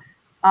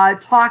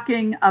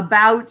 talking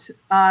about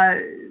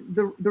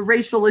the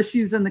racial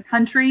issues in the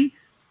country,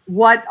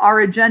 what our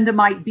agenda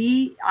might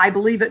be. I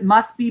believe it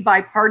must be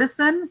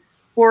bipartisan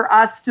for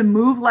us to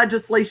move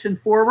legislation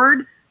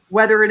forward,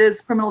 whether it is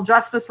criminal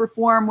justice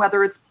reform,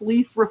 whether it's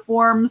police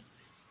reforms,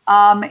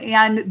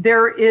 and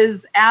there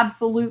is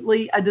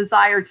absolutely a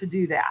desire to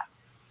do that.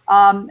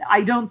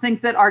 I don't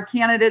think that our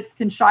candidates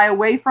can shy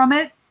away from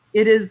it.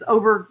 It's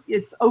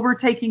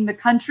overtaking the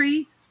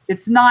country.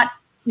 It's not,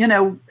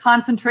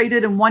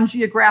 concentrated in one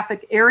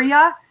geographic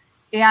area.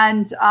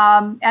 And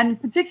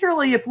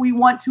particularly if we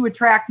want to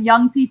attract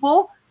young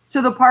people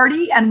to the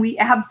party, and we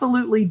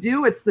absolutely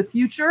do, it's the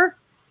future.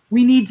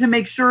 We need to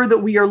make sure that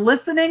we are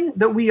listening,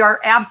 that we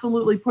are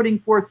absolutely putting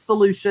forth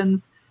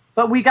solutions,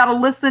 but we got to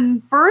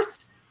listen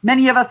first.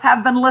 Many of us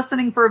have been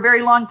listening for a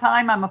very long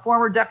time. I'm a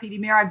former deputy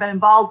mayor. I've been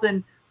involved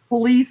in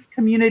police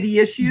community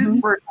issues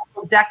for a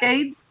couple of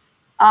decades,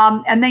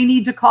 and they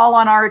need to call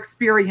on our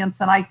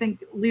experience. And I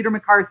think Leader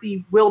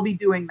McCarthy will be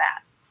doing that.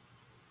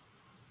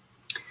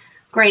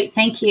 Great,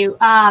 thank you.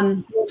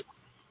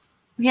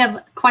 We have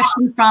a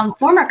question from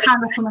former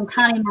Congresswoman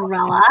Connie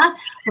Morella,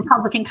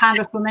 Republican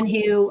Congresswoman,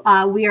 who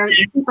we are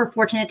super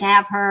fortunate to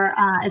have her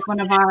as one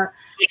of our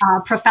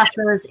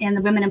professors in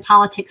the Women in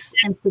Politics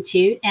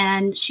Institute.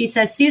 And she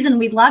says, Susan,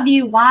 we love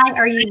you. Why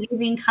are you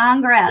leaving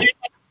Congress?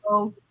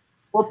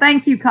 Well,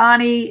 thank you,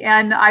 Connie.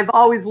 And I've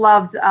always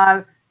loved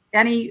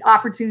any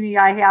opportunity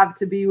I have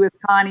to be with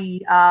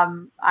Connie.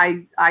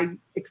 I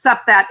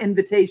accept that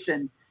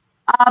invitation.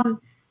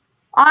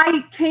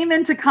 I came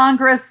into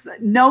Congress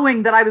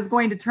knowing that I was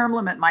going to term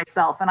limit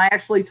myself. And I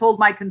actually told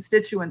my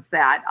constituents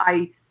that.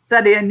 I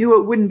said I knew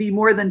it wouldn't be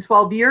more than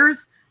 12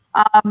 years.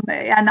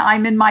 And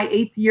I'm in my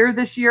 8th year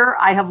this year.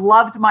 I have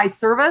loved my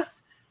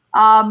service,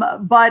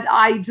 but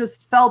I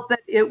just felt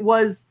that it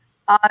was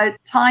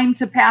time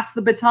to pass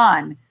the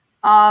baton.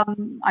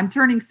 I'm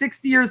turning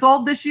 60 years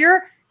old this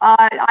year.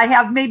 I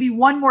have maybe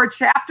one more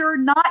chapter,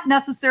 not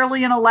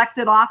necessarily an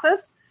elected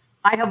office.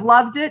 I have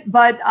loved it,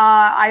 but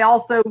I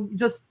also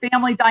just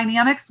family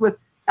dynamics with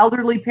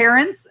elderly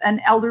parents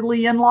and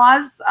elderly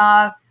in-laws.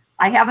 I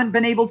haven't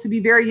been able to be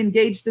very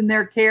engaged in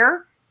their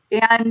care.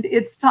 And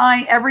it's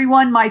time,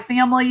 everyone, my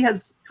family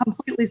has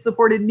completely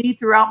supported me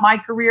throughout my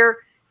career.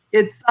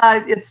 It's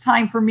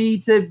time for me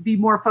to be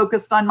more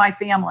focused on my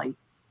family.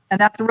 And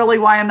that's really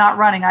why I'm not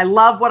running. I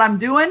love what I'm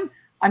doing.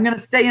 I'm going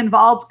to stay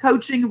involved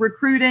coaching,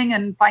 recruiting,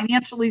 and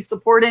financially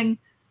supporting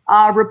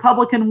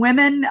Republican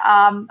women.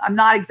 I'm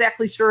not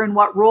exactly sure in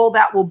what role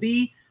that will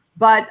be,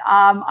 but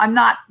I'm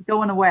not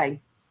going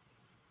away.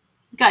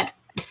 Good.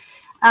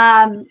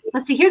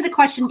 Let's see. Here's a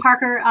question,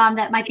 Parker,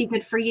 that might be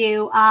good for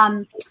you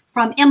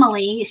from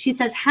Emily. She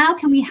says, how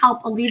can we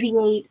help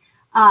elevate,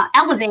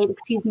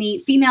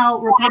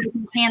 female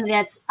Republican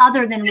candidates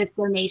other than with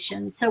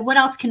donations? So what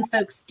else can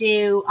folks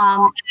do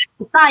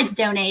besides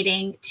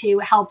donating to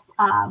help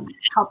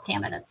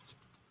candidates?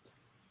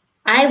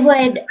 I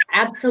would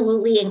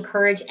absolutely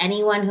encourage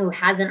anyone who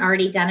hasn't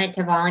already done it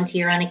to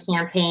volunteer on a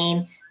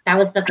campaign. That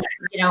was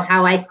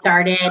how I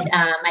started.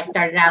 I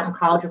started out in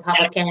college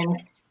Republican,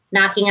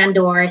 knocking on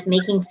doors,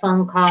 making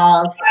phone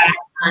calls.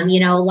 A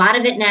lot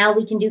of it now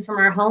we can do from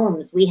our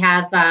homes. We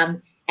have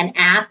an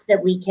app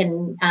that we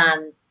can,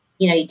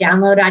 you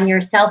download on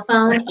your cell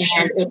phone,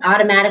 and it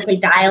automatically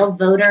dials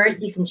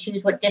voters. You can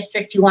choose what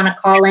district you want to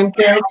call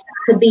into. It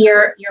could be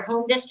your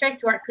home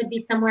district, or it could be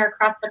somewhere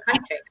across the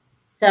country.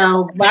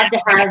 So love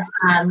to have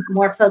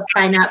more folks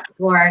sign up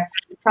for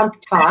Trump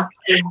Talk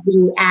is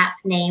the app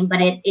name, but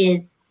it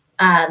is,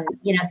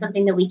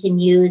 something that we can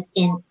use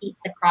in seats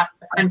across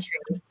the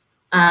country,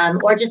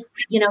 or just,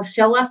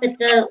 show up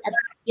at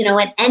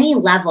at any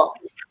level.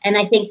 And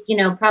I think,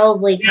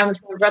 probably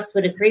Congresswoman Brooks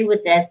would agree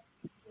with this,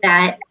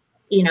 that,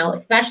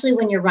 especially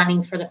when you're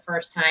running for the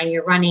first time,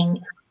 you're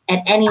running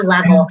at any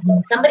level,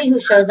 somebody who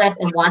shows up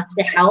and wants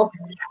to help,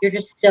 you're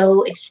just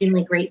so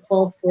extremely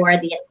grateful for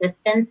the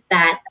assistance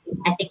that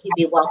I think you'd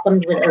be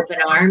welcomed with open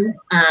arms.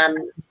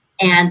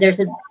 And there's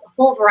a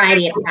whole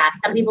variety of tasks.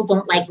 Some people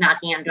don't like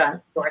knocking on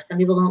doors. Some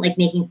people don't like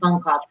making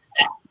phone calls.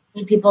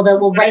 need people that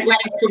will write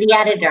letters to the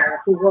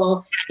editor, who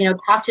will,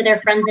 talk to their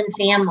friends and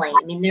family.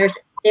 I mean,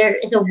 there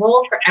is a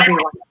role for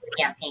everyone in the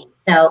campaign.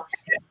 So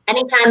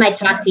anytime I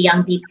talk to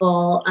young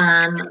people,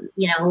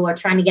 who are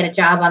trying to get a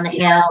job on the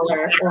Hill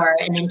or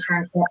an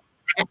internship,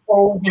 I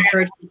always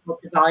encourage people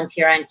to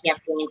volunteer on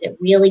campaigns. It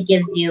really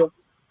gives you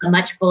a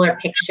much fuller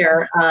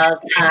picture of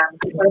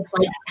what it's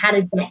like, how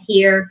to get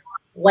here,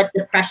 what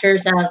the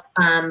pressures of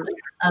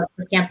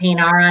the campaign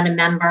are on a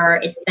member.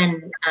 It's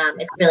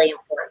really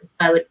important. So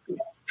I would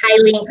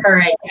highly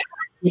encourage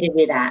you to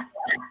do that.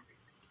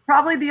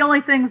 Probably the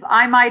only things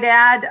I might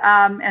add,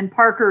 and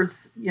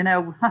Parker's,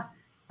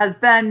 has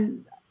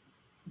been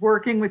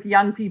working with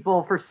young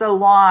people for so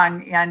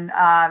long, and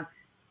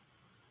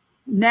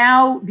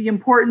now the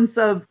importance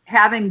of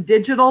having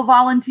digital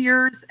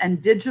volunteers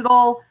and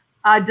digital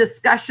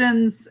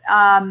discussions,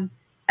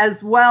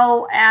 as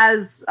well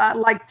as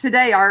like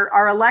today,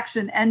 our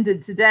election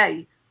ended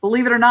today.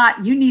 Believe it or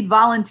not, you need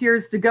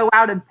volunteers to go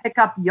out and pick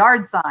up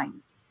yard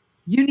signs.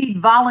 You need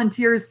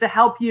volunteers to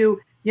help you,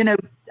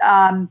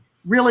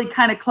 really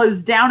kind of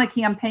close down a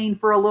campaign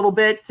for a little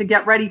bit to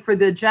get ready for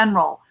the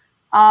general.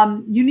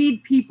 You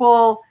need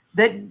people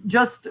that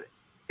just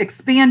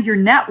expand your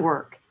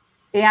network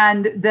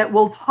and that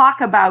will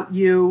talk about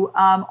you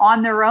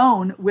on their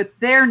own with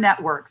their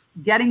networks,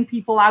 getting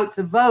people out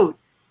to vote.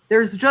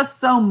 There's just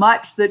so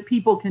much that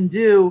people can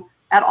do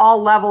at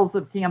all levels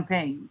of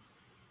campaigns.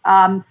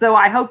 So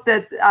I hope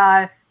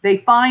that they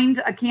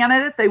find a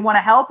candidate they want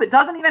to help. It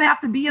doesn't even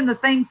have to be in the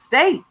same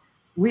state.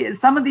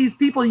 Some of these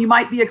people you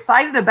might be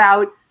excited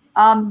about,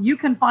 you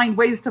can find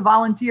ways to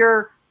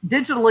volunteer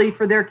digitally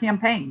for their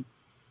campaign.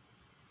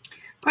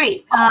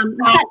 Great. We've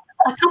got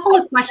a couple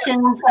of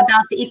questions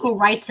about the Equal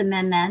Rights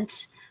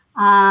Amendment.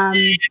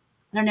 I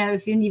don't know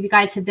if any of you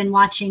guys have been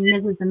watching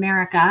Mrs.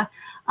 America,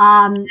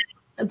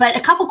 but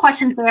a couple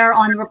questions there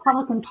on the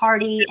Republican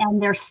Party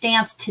and their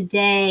stance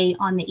today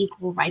on the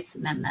Equal Rights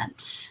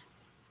Amendment.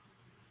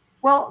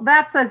 Well,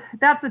 that's a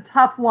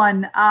tough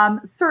one.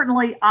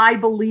 Certainly, I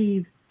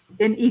believe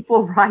in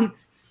equal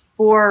rights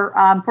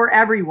for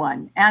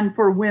everyone and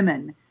for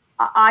women.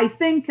 I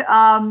think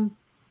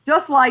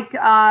just like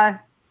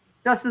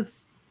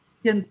Justice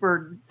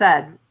Ginsburg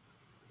said,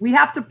 we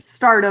have to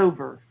start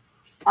over.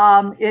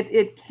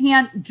 It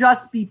can't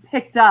just be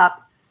picked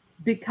up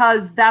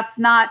because that's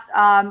not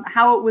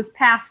how it was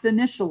passed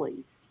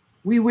initially.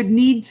 We would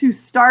need to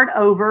start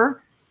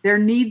over. There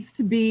needs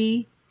to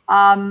be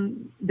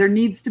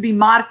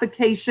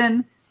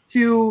modification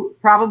to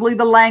probably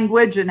the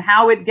language and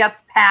how it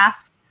gets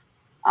passed,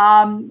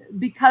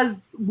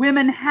 because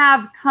women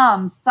have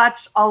come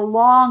such a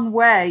long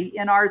way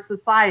in our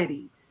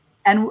society.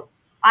 And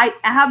I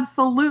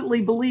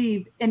absolutely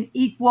believe in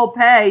equal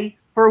pay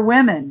for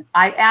women.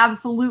 I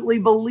absolutely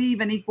believe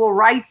in equal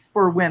rights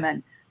for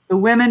women. The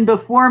women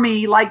before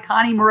me, like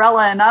Connie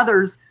Morella and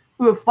others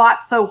who have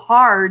fought so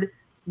hard,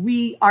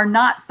 we are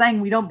not saying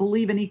we don't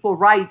believe in equal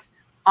rights.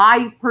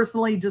 I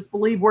personally just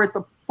believe we're at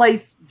the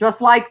place,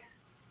 just like,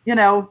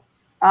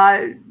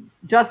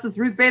 Justice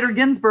Ruth Bader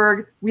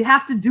Ginsburg, we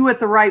have to do it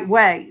the right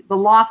way, the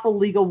lawful,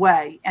 legal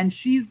way. And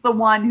she's the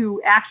one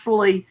who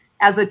actually,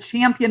 as a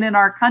champion in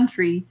our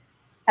country,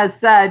 has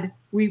said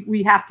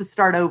we have to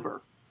start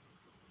over.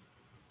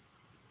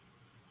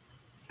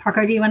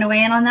 Parker, do you want to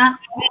weigh in on that?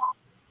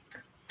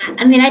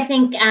 I mean, I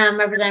think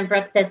Representative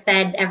Brooks has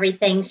said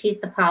everything. She's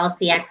the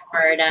policy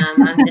expert.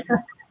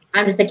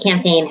 I'm just a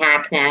campaign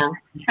hack now.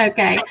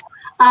 Okay.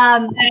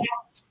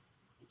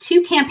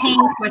 Two campaign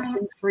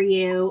questions for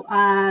you.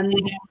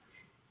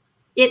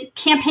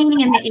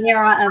 Campaigning in the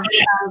era of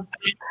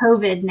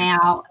COVID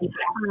now,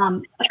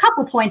 a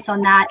couple points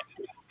on that.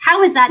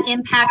 How has that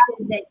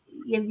impacted that?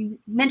 You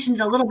mentioned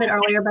it a little bit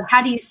earlier, but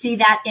how do you see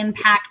that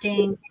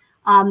impacting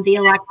the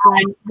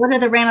election? What are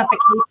the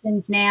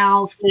ramifications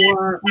now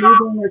for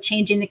moving or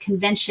changing the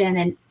convention,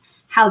 and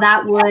how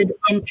that would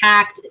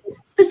impact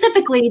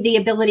specifically the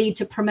ability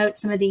to promote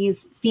some of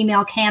these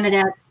female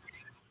candidates?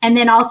 And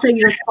then also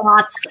your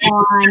thoughts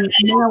on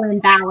mail-in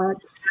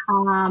ballots,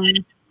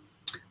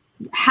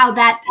 how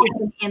that is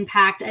going to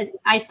impact. As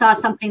I saw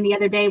something the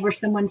other day where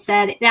someone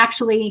said it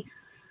actually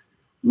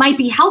might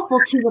be helpful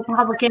to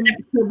Republican,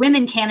 to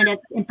women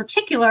candidates in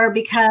particular,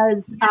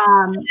 because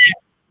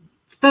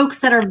folks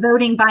that are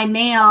voting by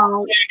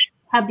mail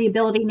have the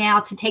ability now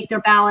to take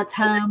their ballots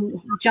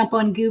home, jump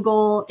on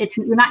Google.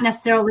 You're not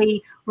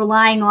necessarily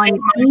relying on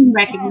name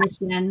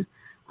recognition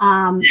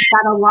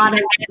that a lot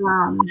of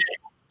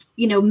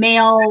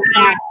male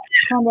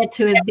candidates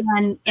who have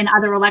been in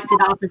other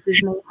elected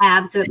offices may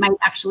have. So it might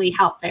actually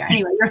help there.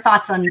 Anyway, your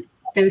thoughts on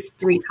those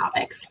three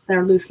topics that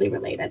are loosely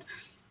related.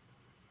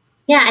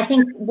 Yeah, I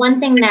think one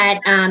thing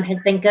that has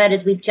been good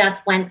is we've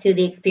just went through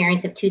the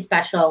experience of two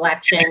special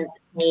elections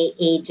in the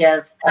age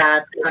of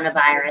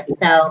coronavirus.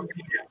 So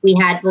we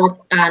had both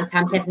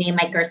Tom Tiffany and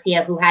Mike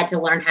Garcia who had to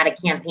learn how to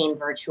campaign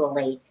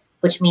virtually,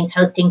 which means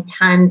hosting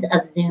tons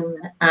of Zoom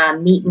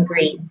meet and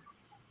greets.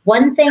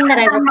 One thing that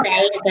I will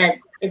say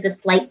is a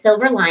slight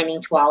silver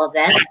lining to all of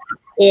this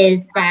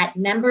is that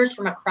members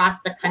from across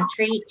the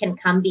country can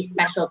come be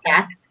special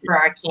guests for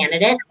our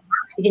candidates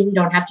because you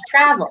don't have to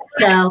travel.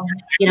 So,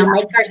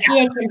 Mike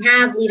Garcia can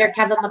have leader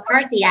Kevin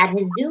McCarthy at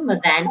his Zoom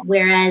event,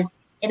 whereas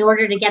in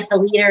order to get the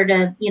leader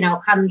to,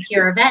 come to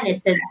your event,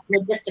 it's a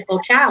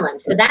logistical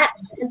challenge. So that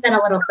has been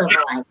a little silver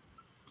lining.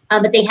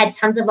 But they had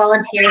tons of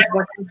volunteers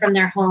working from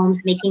their homes,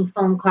 making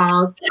phone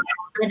calls.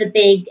 One of the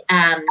big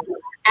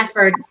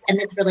efforts, and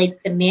this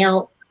relates to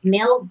mail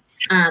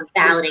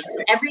balloting.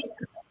 So every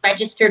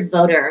registered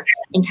voter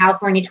in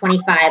California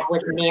 25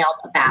 was mailed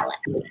a ballot.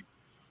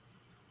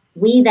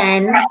 We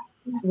then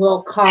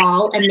will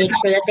call and make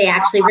sure that they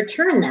actually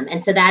return them.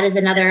 And so that is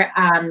another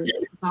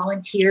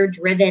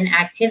volunteer-driven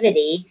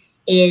activity,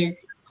 is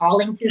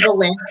calling through the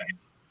list.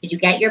 Did you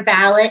get your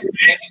ballot?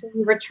 Make sure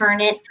you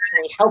return it.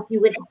 Can we help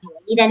you with it? Do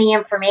you need any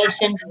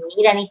information? Do you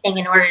need anything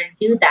in order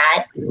to do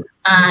that?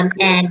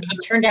 And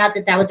it turned out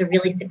that was a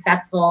really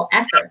successful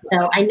effort.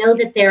 So I know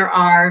that there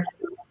are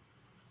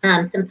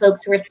some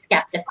folks who are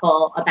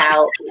skeptical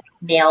about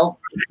mail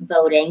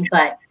voting,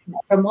 but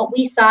from what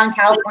we saw in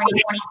California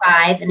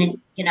 25, and an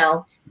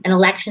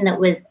election that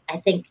was, I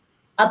think,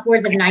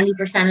 upwards of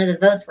 90% of the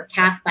votes were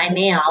cast by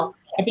mail,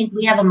 I think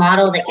we have a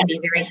model that can be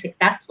very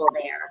successful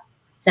there.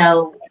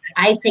 So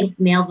I think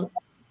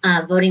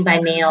voting by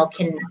mail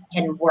can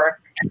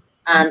work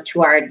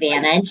to our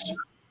advantage.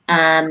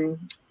 And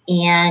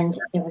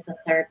there was a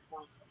third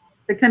point.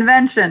 The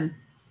convention.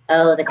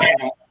 Oh, the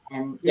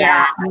convention.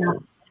 Yeah.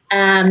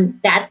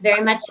 That's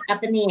very much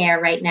up in the air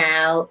right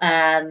now.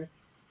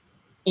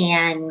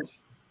 And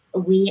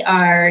we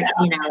are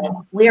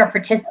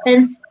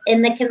participants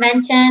in the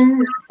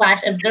convention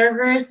 /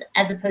 observers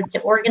as opposed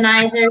to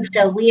organizers.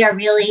 So we are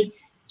really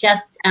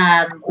just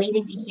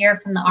waiting to hear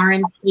from the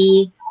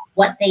RNC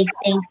what they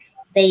think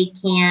they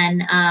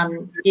can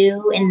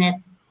do in this,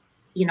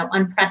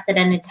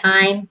 unprecedented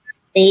time.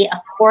 They, of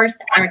course,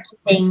 are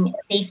keeping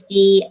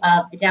safety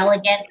of the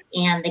delegates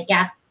and the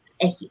guests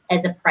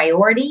as a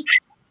priority.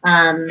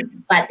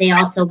 But they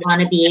also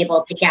want to be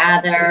able to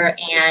gather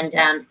and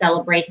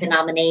celebrate the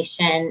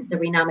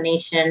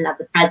renomination of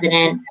the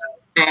president,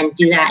 and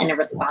do that in a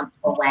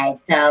responsible way.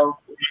 So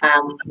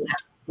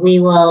we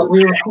will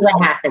see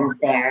what happens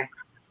there.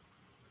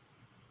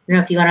 I don't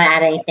know if you want to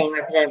add anything,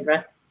 Representative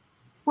Brooks.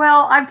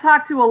 Well, I've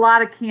talked to a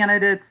lot of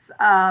candidates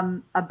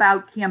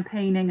about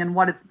campaigning and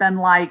what it's been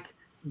like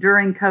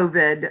during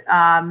COVID.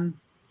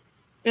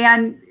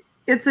 And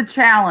it's a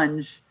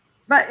challenge,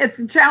 but it's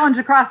a challenge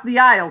across the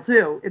aisle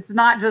too. It's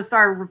not just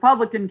our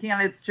Republican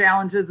candidates'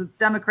 challenges, it's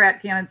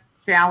Democrat candidates'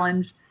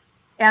 challenge.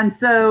 And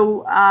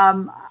so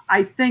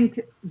I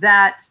think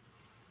that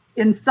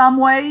in some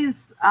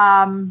ways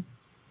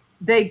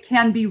they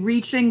can be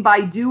reaching by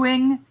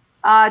doing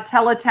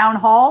teletown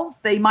halls.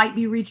 They might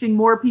be reaching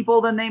more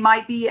people than they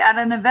might be at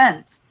an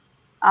event.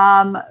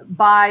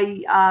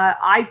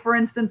 I, for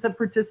instance, have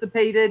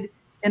participated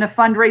in a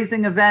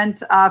fundraising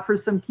event for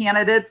some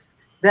candidates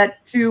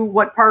that, to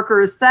what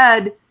Parker has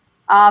said,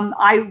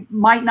 I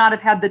might not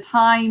have had the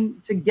time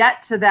to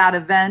get to that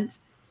event.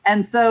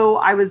 And so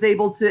I was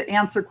able to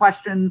answer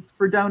questions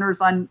for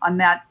donors on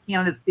that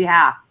candidate's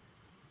behalf.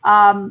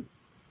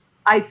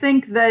 I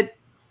think that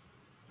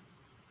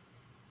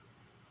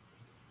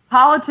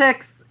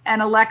politics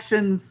and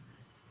elections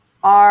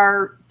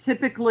are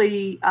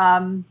typically,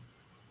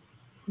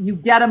 you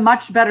get a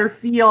much better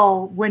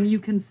feel when you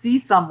can see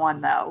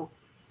someone, though,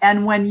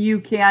 and when you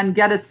can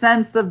get a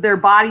sense of their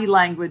body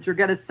language or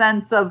get a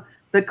sense of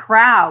the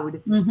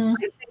crowd. Mm-hmm. I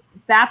think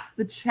that's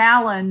the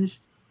challenge,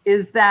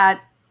 is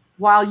that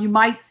while you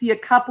might see a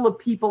couple of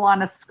people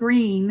on a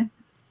screen,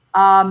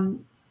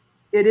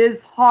 it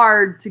is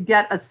hard to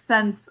get a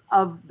sense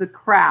of the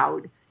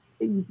crowd,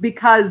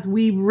 because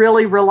we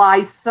really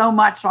rely so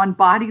much on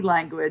body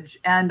language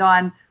and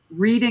on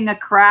reading a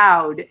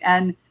crowd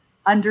and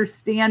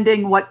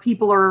understanding what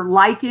people are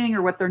liking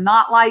or what they're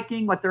not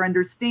liking, what they're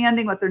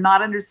understanding, what they're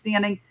not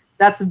understanding.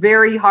 That's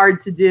very hard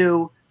to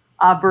do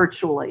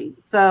virtually.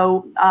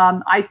 So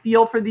I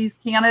feel for these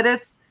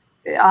candidates.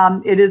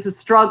 It is a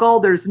struggle.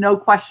 There's no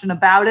question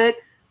about it.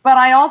 But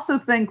I also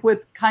think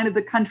with kind of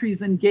the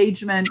country's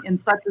engagement in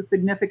such a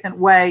significant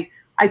way,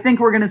 I think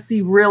we're going to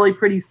see really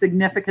pretty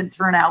significant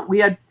turnout.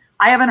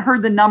 I haven't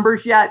heard the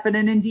numbers yet, but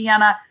in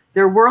Indiana,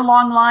 there were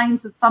long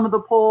lines at some of the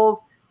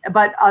polls,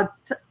 but a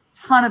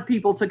ton of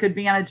people took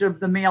advantage of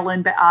the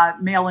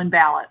mail-in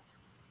ballots.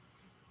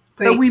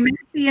 Great. So we may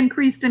see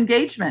increased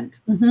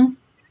engagement, mm-hmm.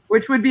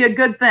 which would be a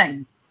good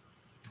thing.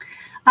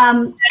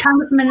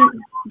 Congressman,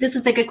 this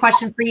is the good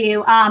question for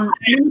you.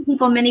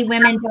 Many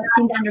women don't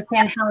seem to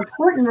understand how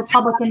important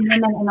Republican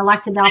women in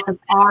elected office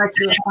are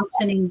to a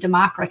functioning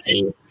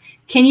democracy.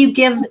 Can you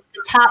give the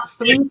top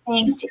 3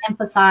 things to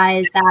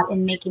emphasize that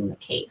in making the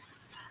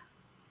case?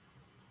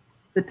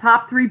 The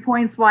top 3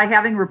 points why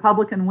having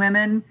Republican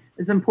women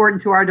is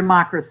important to our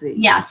democracy.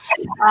 Yes.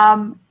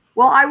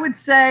 Well, I would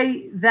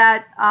say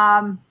that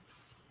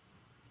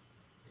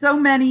so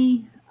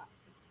many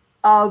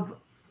of,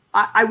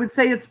 I would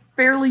say it's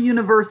fairly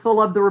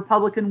universal of the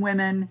Republican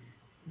women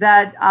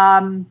that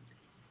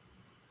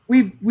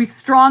We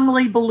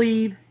strongly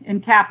believe in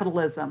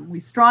capitalism.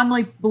 We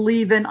strongly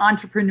believe in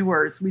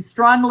entrepreneurs. We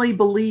strongly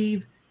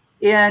believe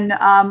in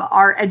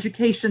our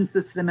education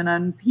system and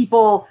on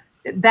people,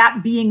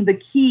 that being the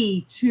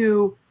key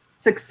to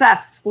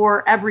success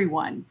for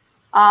everyone.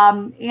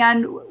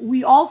 And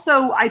we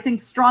also, I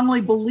think, strongly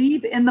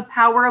believe in the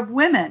power of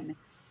women.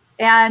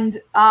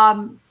 And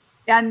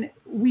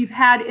we've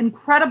had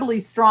incredibly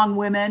strong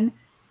women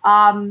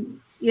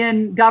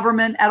in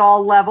government at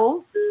all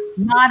levels,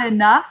 not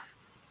enough.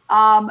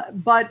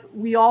 But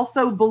we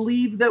also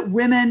believe that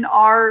women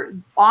are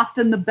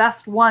often the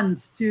best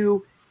ones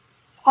to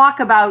talk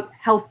about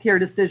healthcare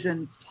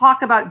decisions,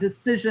 talk about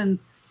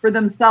decisions for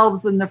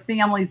themselves and the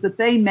families that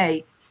they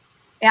make.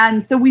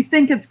 And so we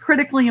think it's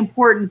critically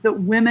important that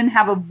women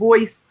have a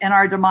voice in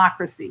our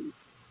democracy.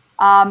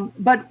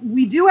 But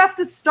we do have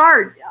to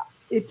start.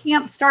 It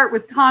can't start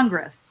with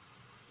Congress.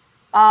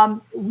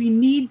 We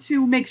need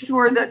to make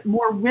sure that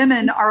more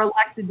women are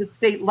elected to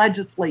state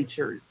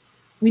legislatures.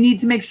 We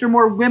need to make sure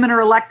more women are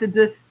elected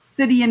to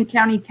city and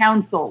county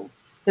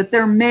councils, that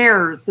they're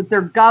mayors, that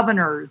they're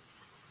governors.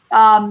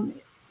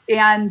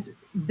 And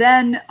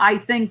then I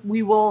think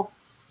we will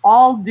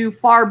all do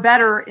far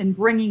better in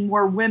bringing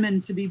more women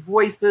to be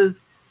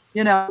voices,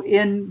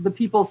 in the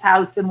People's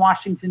House in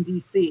Washington,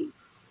 D.C.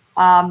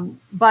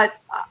 But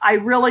I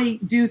really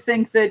do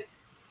think that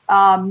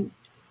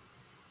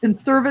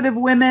conservative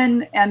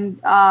women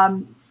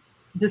and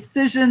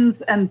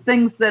decisions and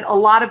things that a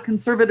lot of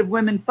conservative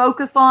women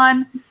focus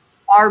on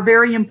are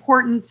very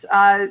important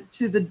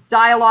to the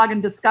dialogue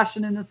and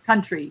discussion in this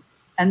country.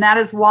 And that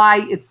is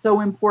why it's so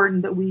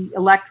important that we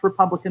elect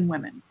Republican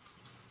women.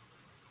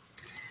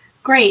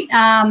 Great.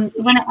 I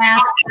want to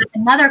ask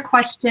another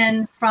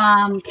question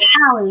from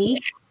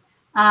Callie,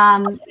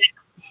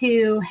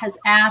 who has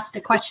asked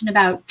a question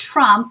about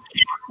Trump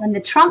and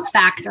the Trump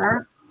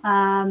factor.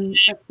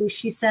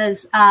 She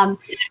says, how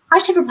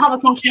should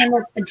Republican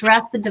candidates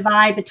address the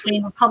divide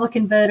between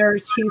Republican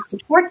voters who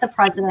support the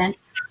president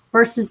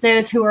versus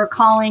those who are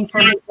calling for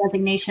his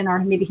resignation or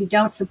maybe who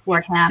don't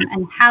support him?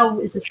 And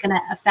how is this going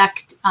to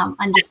affect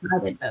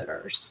undecided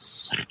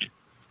voters?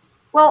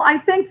 Well, I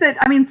think that,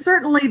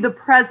 certainly the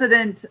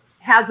president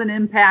has an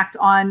impact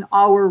on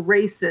our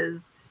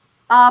races.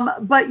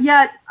 But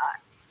yet,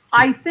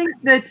 I think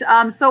that,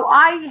 so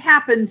I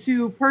happen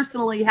to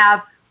personally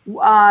have,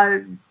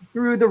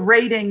 through the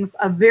ratings,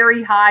 a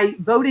very high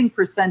voting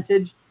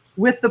percentage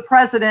with the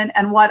president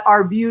and what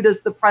are viewed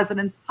as the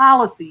president's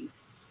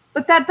policies.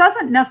 But that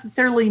doesn't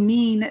necessarily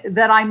mean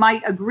that I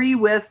might agree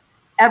with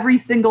every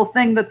single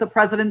thing that the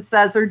president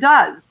says or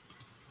does.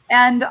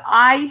 And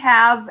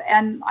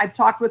I've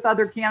talked with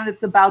other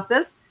candidates about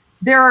this.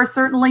 There are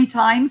certainly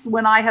times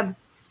when I have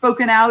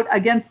spoken out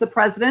against the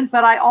president,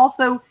 but I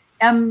also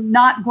am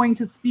not going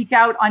to speak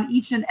out on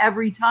each and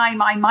every time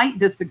I might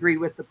disagree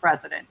with the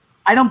president.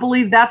 I don't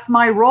believe that's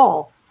my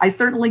role. I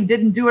certainly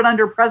didn't do it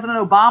under President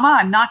Obama.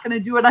 I'm not going to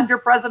do it under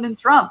President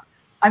Trump.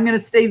 I'm going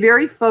to stay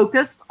very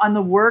focused on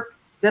the work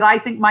that I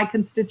think my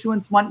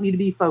constituents want me to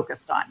be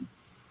focused on.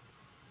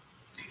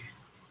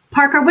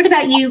 Parker, what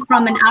about you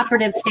from an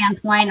operative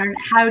standpoint, or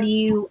how do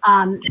you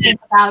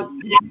think about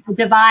the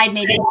divide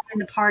maybe in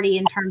the party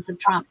in terms of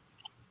Trump?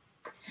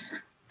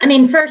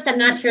 First, I'm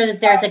not sure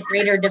that there's a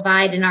greater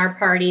divide in our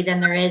party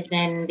than there is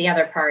in the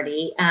other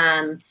party.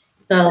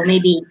 So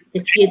maybe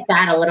dispute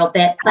that a little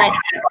bit. But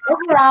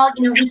overall,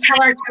 we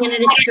tell our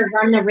candidates to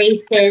run the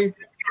races,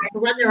 to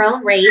run their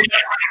own race,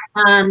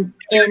 and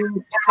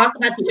talk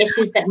about the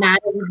issues that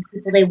matter to the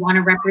people they want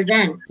to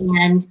represent.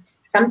 And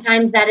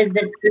sometimes that is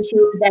the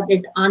issue that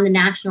is on the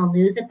national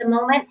news at the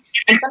moment,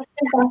 and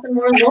sometimes that's a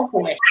more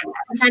local issue.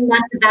 Sometimes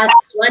that's about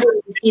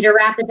flooding in Cedar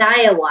Rapids,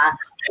 Iowa,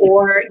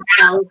 or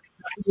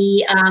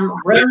the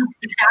roads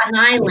to Staten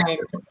Island,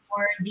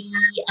 or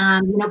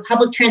the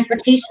public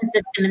transportation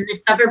system in the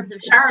suburbs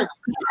of Charlotte.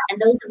 And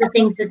those are the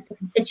things that the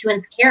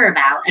constituents care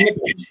about.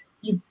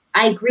 And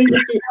I agree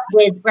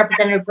with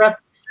Representative Brooks.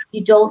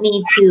 You don't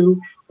need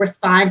to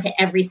respond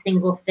to every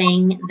single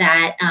thing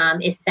that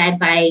is said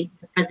by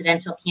the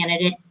presidential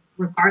candidate,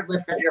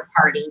 regardless of your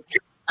party.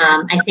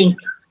 I think,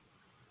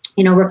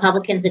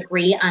 Republicans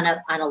agree on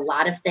a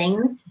lot of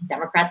things.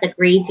 Democrats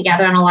agree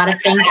together on a lot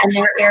of things, and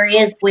there are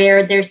areas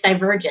where there's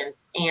divergence.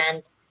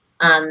 And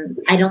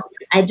I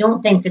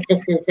don't think that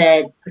this is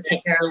a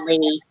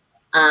particularly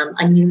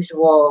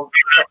unusual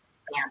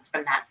circumstance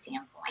from that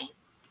standpoint.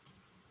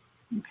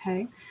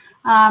 Okay.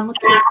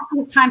 Let's see. We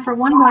have time for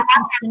one more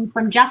question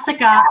from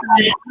Jessica.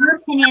 In your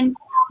opinion,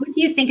 what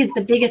do you think is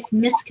the biggest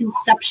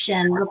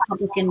misconception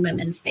Republican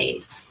women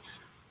face?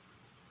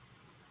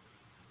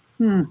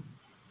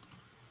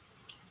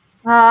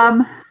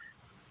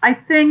 I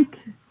think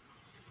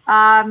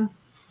the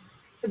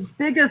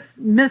biggest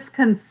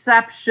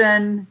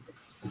misconception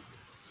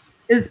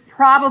is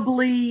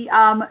probably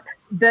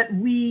that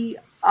we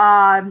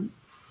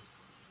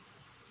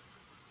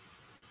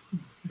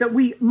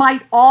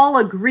might all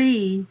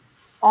agree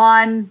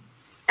on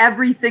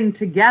everything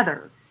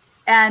together.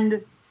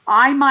 And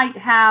I might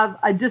have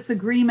a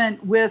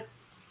disagreement with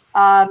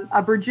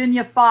a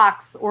Virginia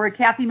Fox or a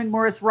Kathy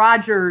McMorris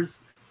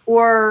Rogers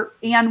or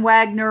Ann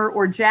Wagner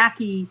or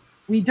Jackie,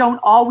 we don't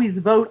always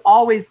vote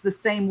always the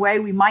same way.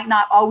 We might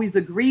not always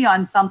agree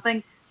on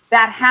something.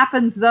 That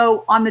happens,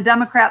 though, on the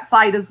Democrat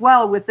side as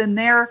well, within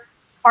their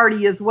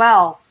party as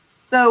well.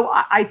 So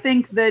I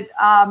think that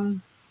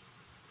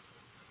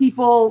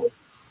people,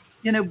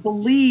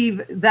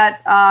 believe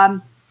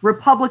that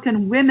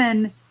Republican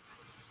women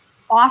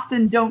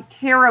often don't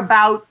care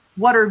about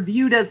what are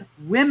viewed as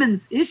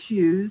women's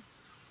issues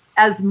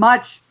as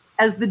much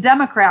as the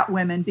Democrat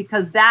women,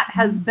 because that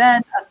has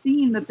been a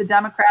theme that the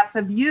Democrats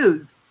have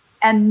used.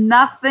 And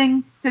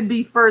nothing could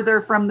be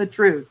further from the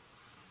truth.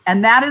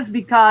 And that is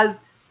because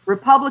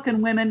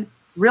Republican women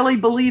really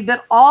believe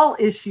that all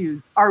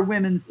issues are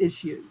women's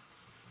issues.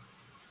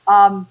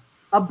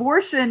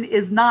 Abortion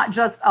is not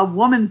just a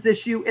woman's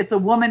issue, it's a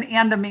woman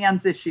and a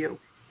man's issue.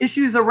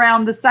 Issues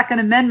around the Second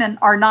Amendment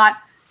are not,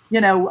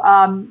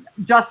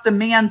 just a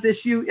man's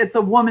issue, it's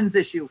a woman's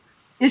issue.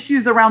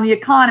 Issues around the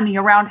economy,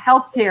 around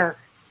healthcare.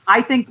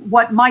 I think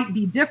what might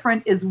be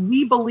different is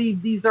we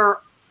believe these are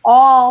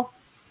all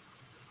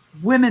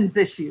women's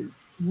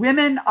issues.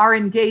 Women are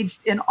engaged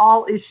in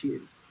all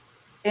issues.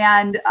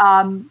 And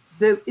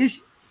the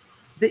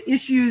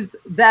issues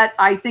that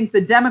I think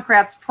the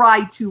Democrats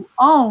try to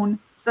own,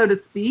 so to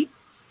speak,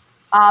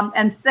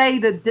 and say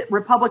that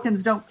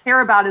Republicans don't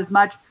care about as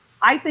much,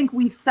 I think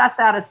we set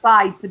that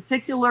aside,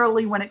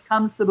 particularly when it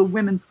comes to the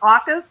Women's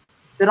Caucus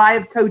that I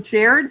have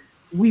co-chaired.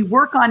 We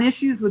work on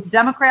issues with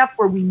Democrats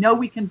where we know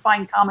we can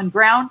find common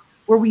ground,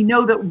 where we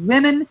know that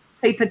women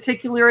pay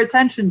particular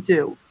attention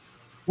to,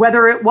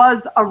 whether it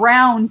was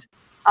around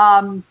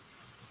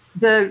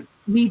the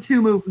Me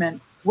Too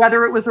movement,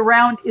 whether it was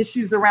around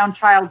issues around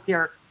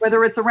childcare,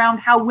 whether it's around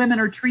how women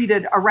are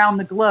treated around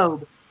the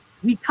globe.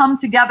 We come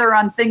together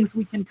on things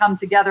we can come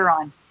together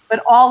on,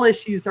 but all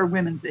issues are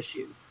women's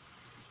issues.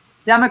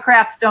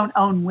 Democrats don't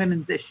own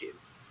women's issues.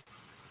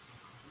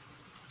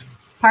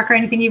 Parker,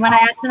 anything you want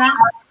to add to that?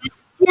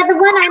 Yeah, the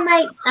one I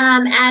might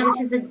add,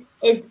 which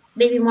is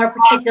maybe more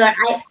particular.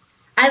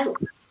 I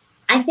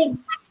think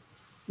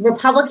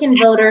Republican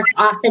voters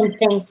often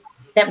think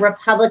that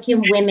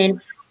Republican women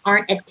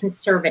aren't as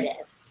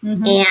conservative.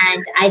 Mm-hmm.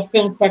 And I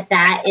think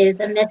that is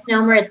a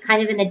misnomer. It's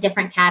kind of in a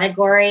different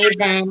category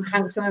than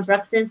Congresswoman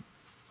Brooks is.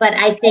 But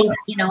I think,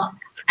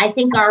 I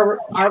think our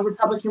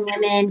Republican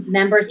women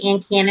members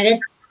and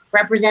candidates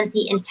represent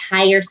the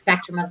entire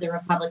spectrum of the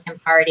Republican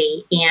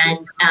Party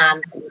and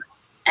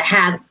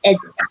have,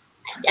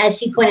 as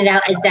she pointed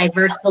out, as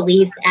diverse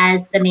beliefs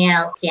as the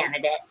male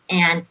candidate.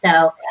 And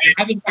so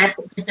I think that's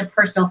just a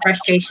personal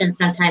frustration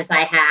sometimes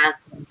I have,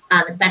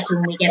 especially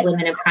when we get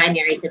women in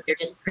primaries, that they're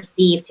just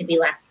perceived to be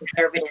less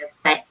conservative.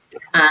 But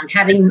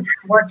having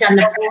worked on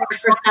the floor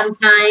for some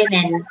time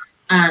and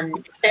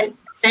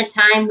spent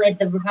time with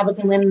the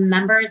Republican women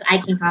members, I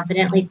can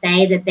confidently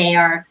say that they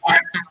are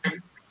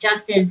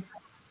just as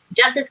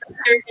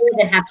conservative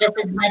and have just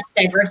as much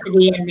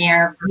diversity in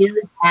their views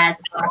as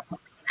Republicans.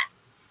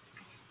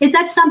 Is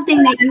that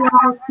something that you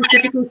all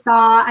specifically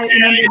saw? I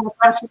remember in the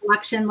special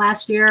election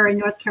last year in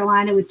North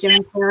Carolina with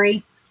Joan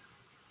Perry.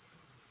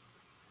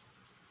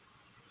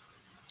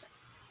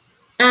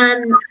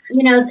 I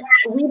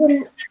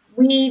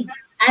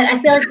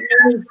feel like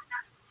maybe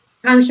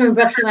Congresswoman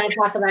Brooks, you want to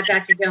talk about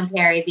Dr. Joan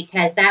Perry,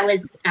 because that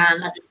was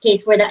a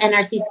case where the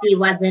NRCC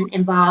wasn't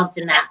involved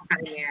in that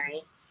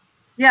primary.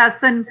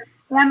 Yes, and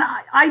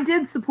I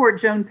did support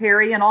Joan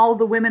Perry, and all of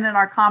the women in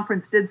our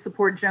conference did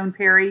support Joan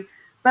Perry.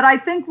 But I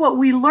think what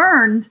we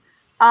learned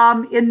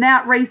in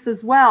that race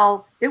as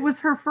well, it was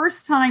her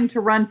first time to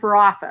run for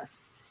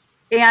office.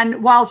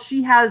 And while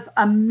she has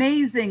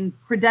amazing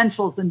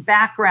credentials and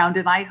background,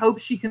 and I hope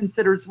she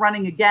considers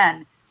running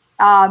again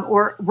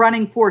or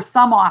running for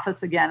some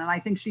office again, and I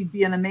think she'd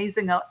be an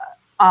amazing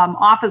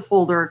office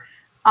holder,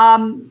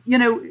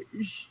 because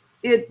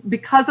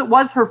it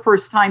was her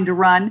first time to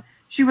run,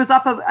 she was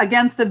up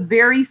against a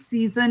very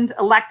seasoned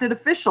elected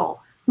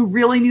official who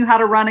really knew how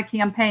to run a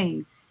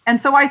campaign. And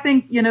so I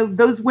think,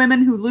 those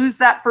women who lose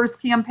that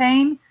first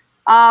campaign,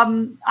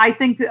 I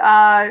think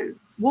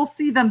we'll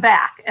see them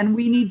back, and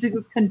we need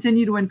to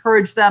continue to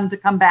encourage them to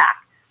come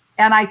back.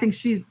 And I think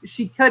she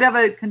could have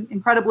an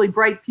incredibly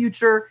bright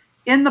future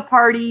in the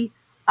party.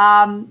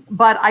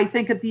 But I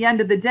think at the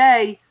end of the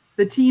day,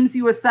 the teams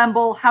you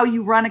assemble, how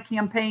you run a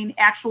campaign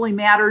actually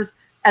matters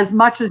as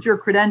much as your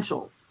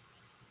credentials.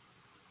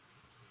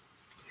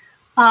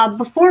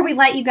 Before we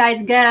let you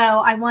guys go,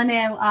 I want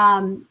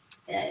to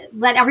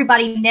let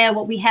everybody know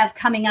what we have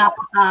coming up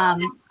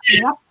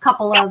in a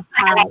couple of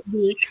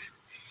weeks.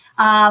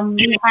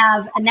 We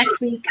have next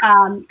week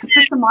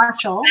Capricia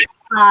Marshall,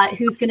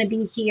 who's going to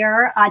be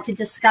here to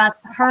discuss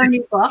her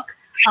new book,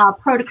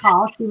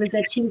 Protocol. She was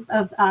a chief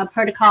of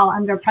protocol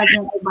under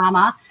President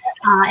Obama,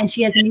 and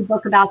she has a new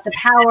book about the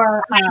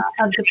power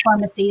of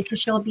diplomacy. So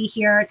she'll be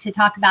here to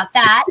talk about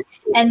that.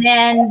 And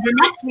then the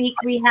next week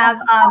we have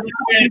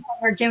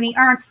Joni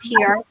Ernst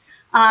here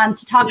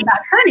to talk about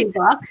her new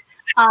book,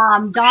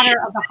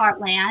 Daughter of the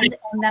Heartland,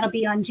 and that'll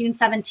be on June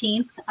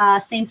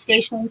 17th, same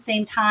station,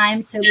 same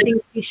time. So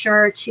please be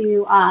sure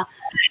to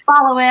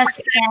follow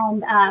us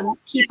and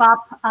keep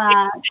up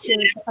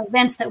to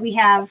events that we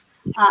have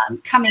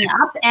coming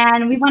up.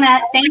 And we want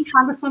to thank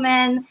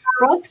Congresswoman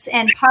Brooks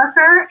and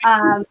Parker.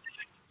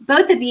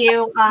 Both of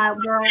you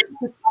were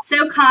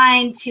so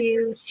kind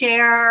to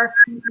share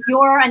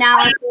your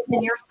analysis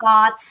and your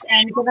thoughts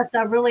and give us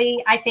a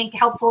really, I think,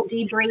 helpful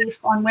debrief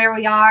on where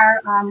we are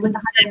with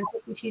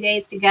 152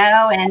 days to go.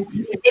 And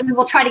maybe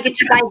we'll try to get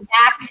you guys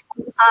back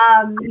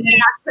in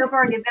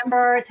October or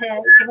November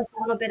to give us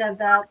a little bit of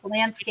the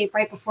landscape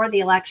right before the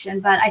election.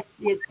 But I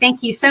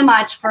thank you so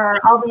much for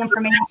all the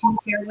information you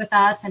shared with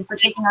us and for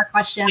taking our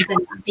questions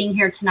and being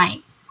here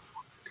tonight.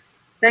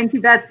 Thank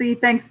you, Betsy.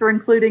 Thanks for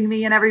including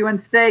me, and everyone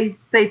stay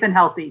safe and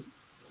healthy.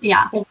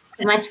 Yeah. Thanks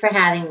so much for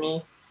having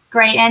me.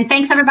 Great. And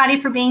thanks everybody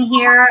for being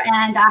here,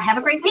 and have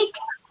a great week.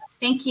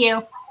 Thank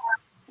you.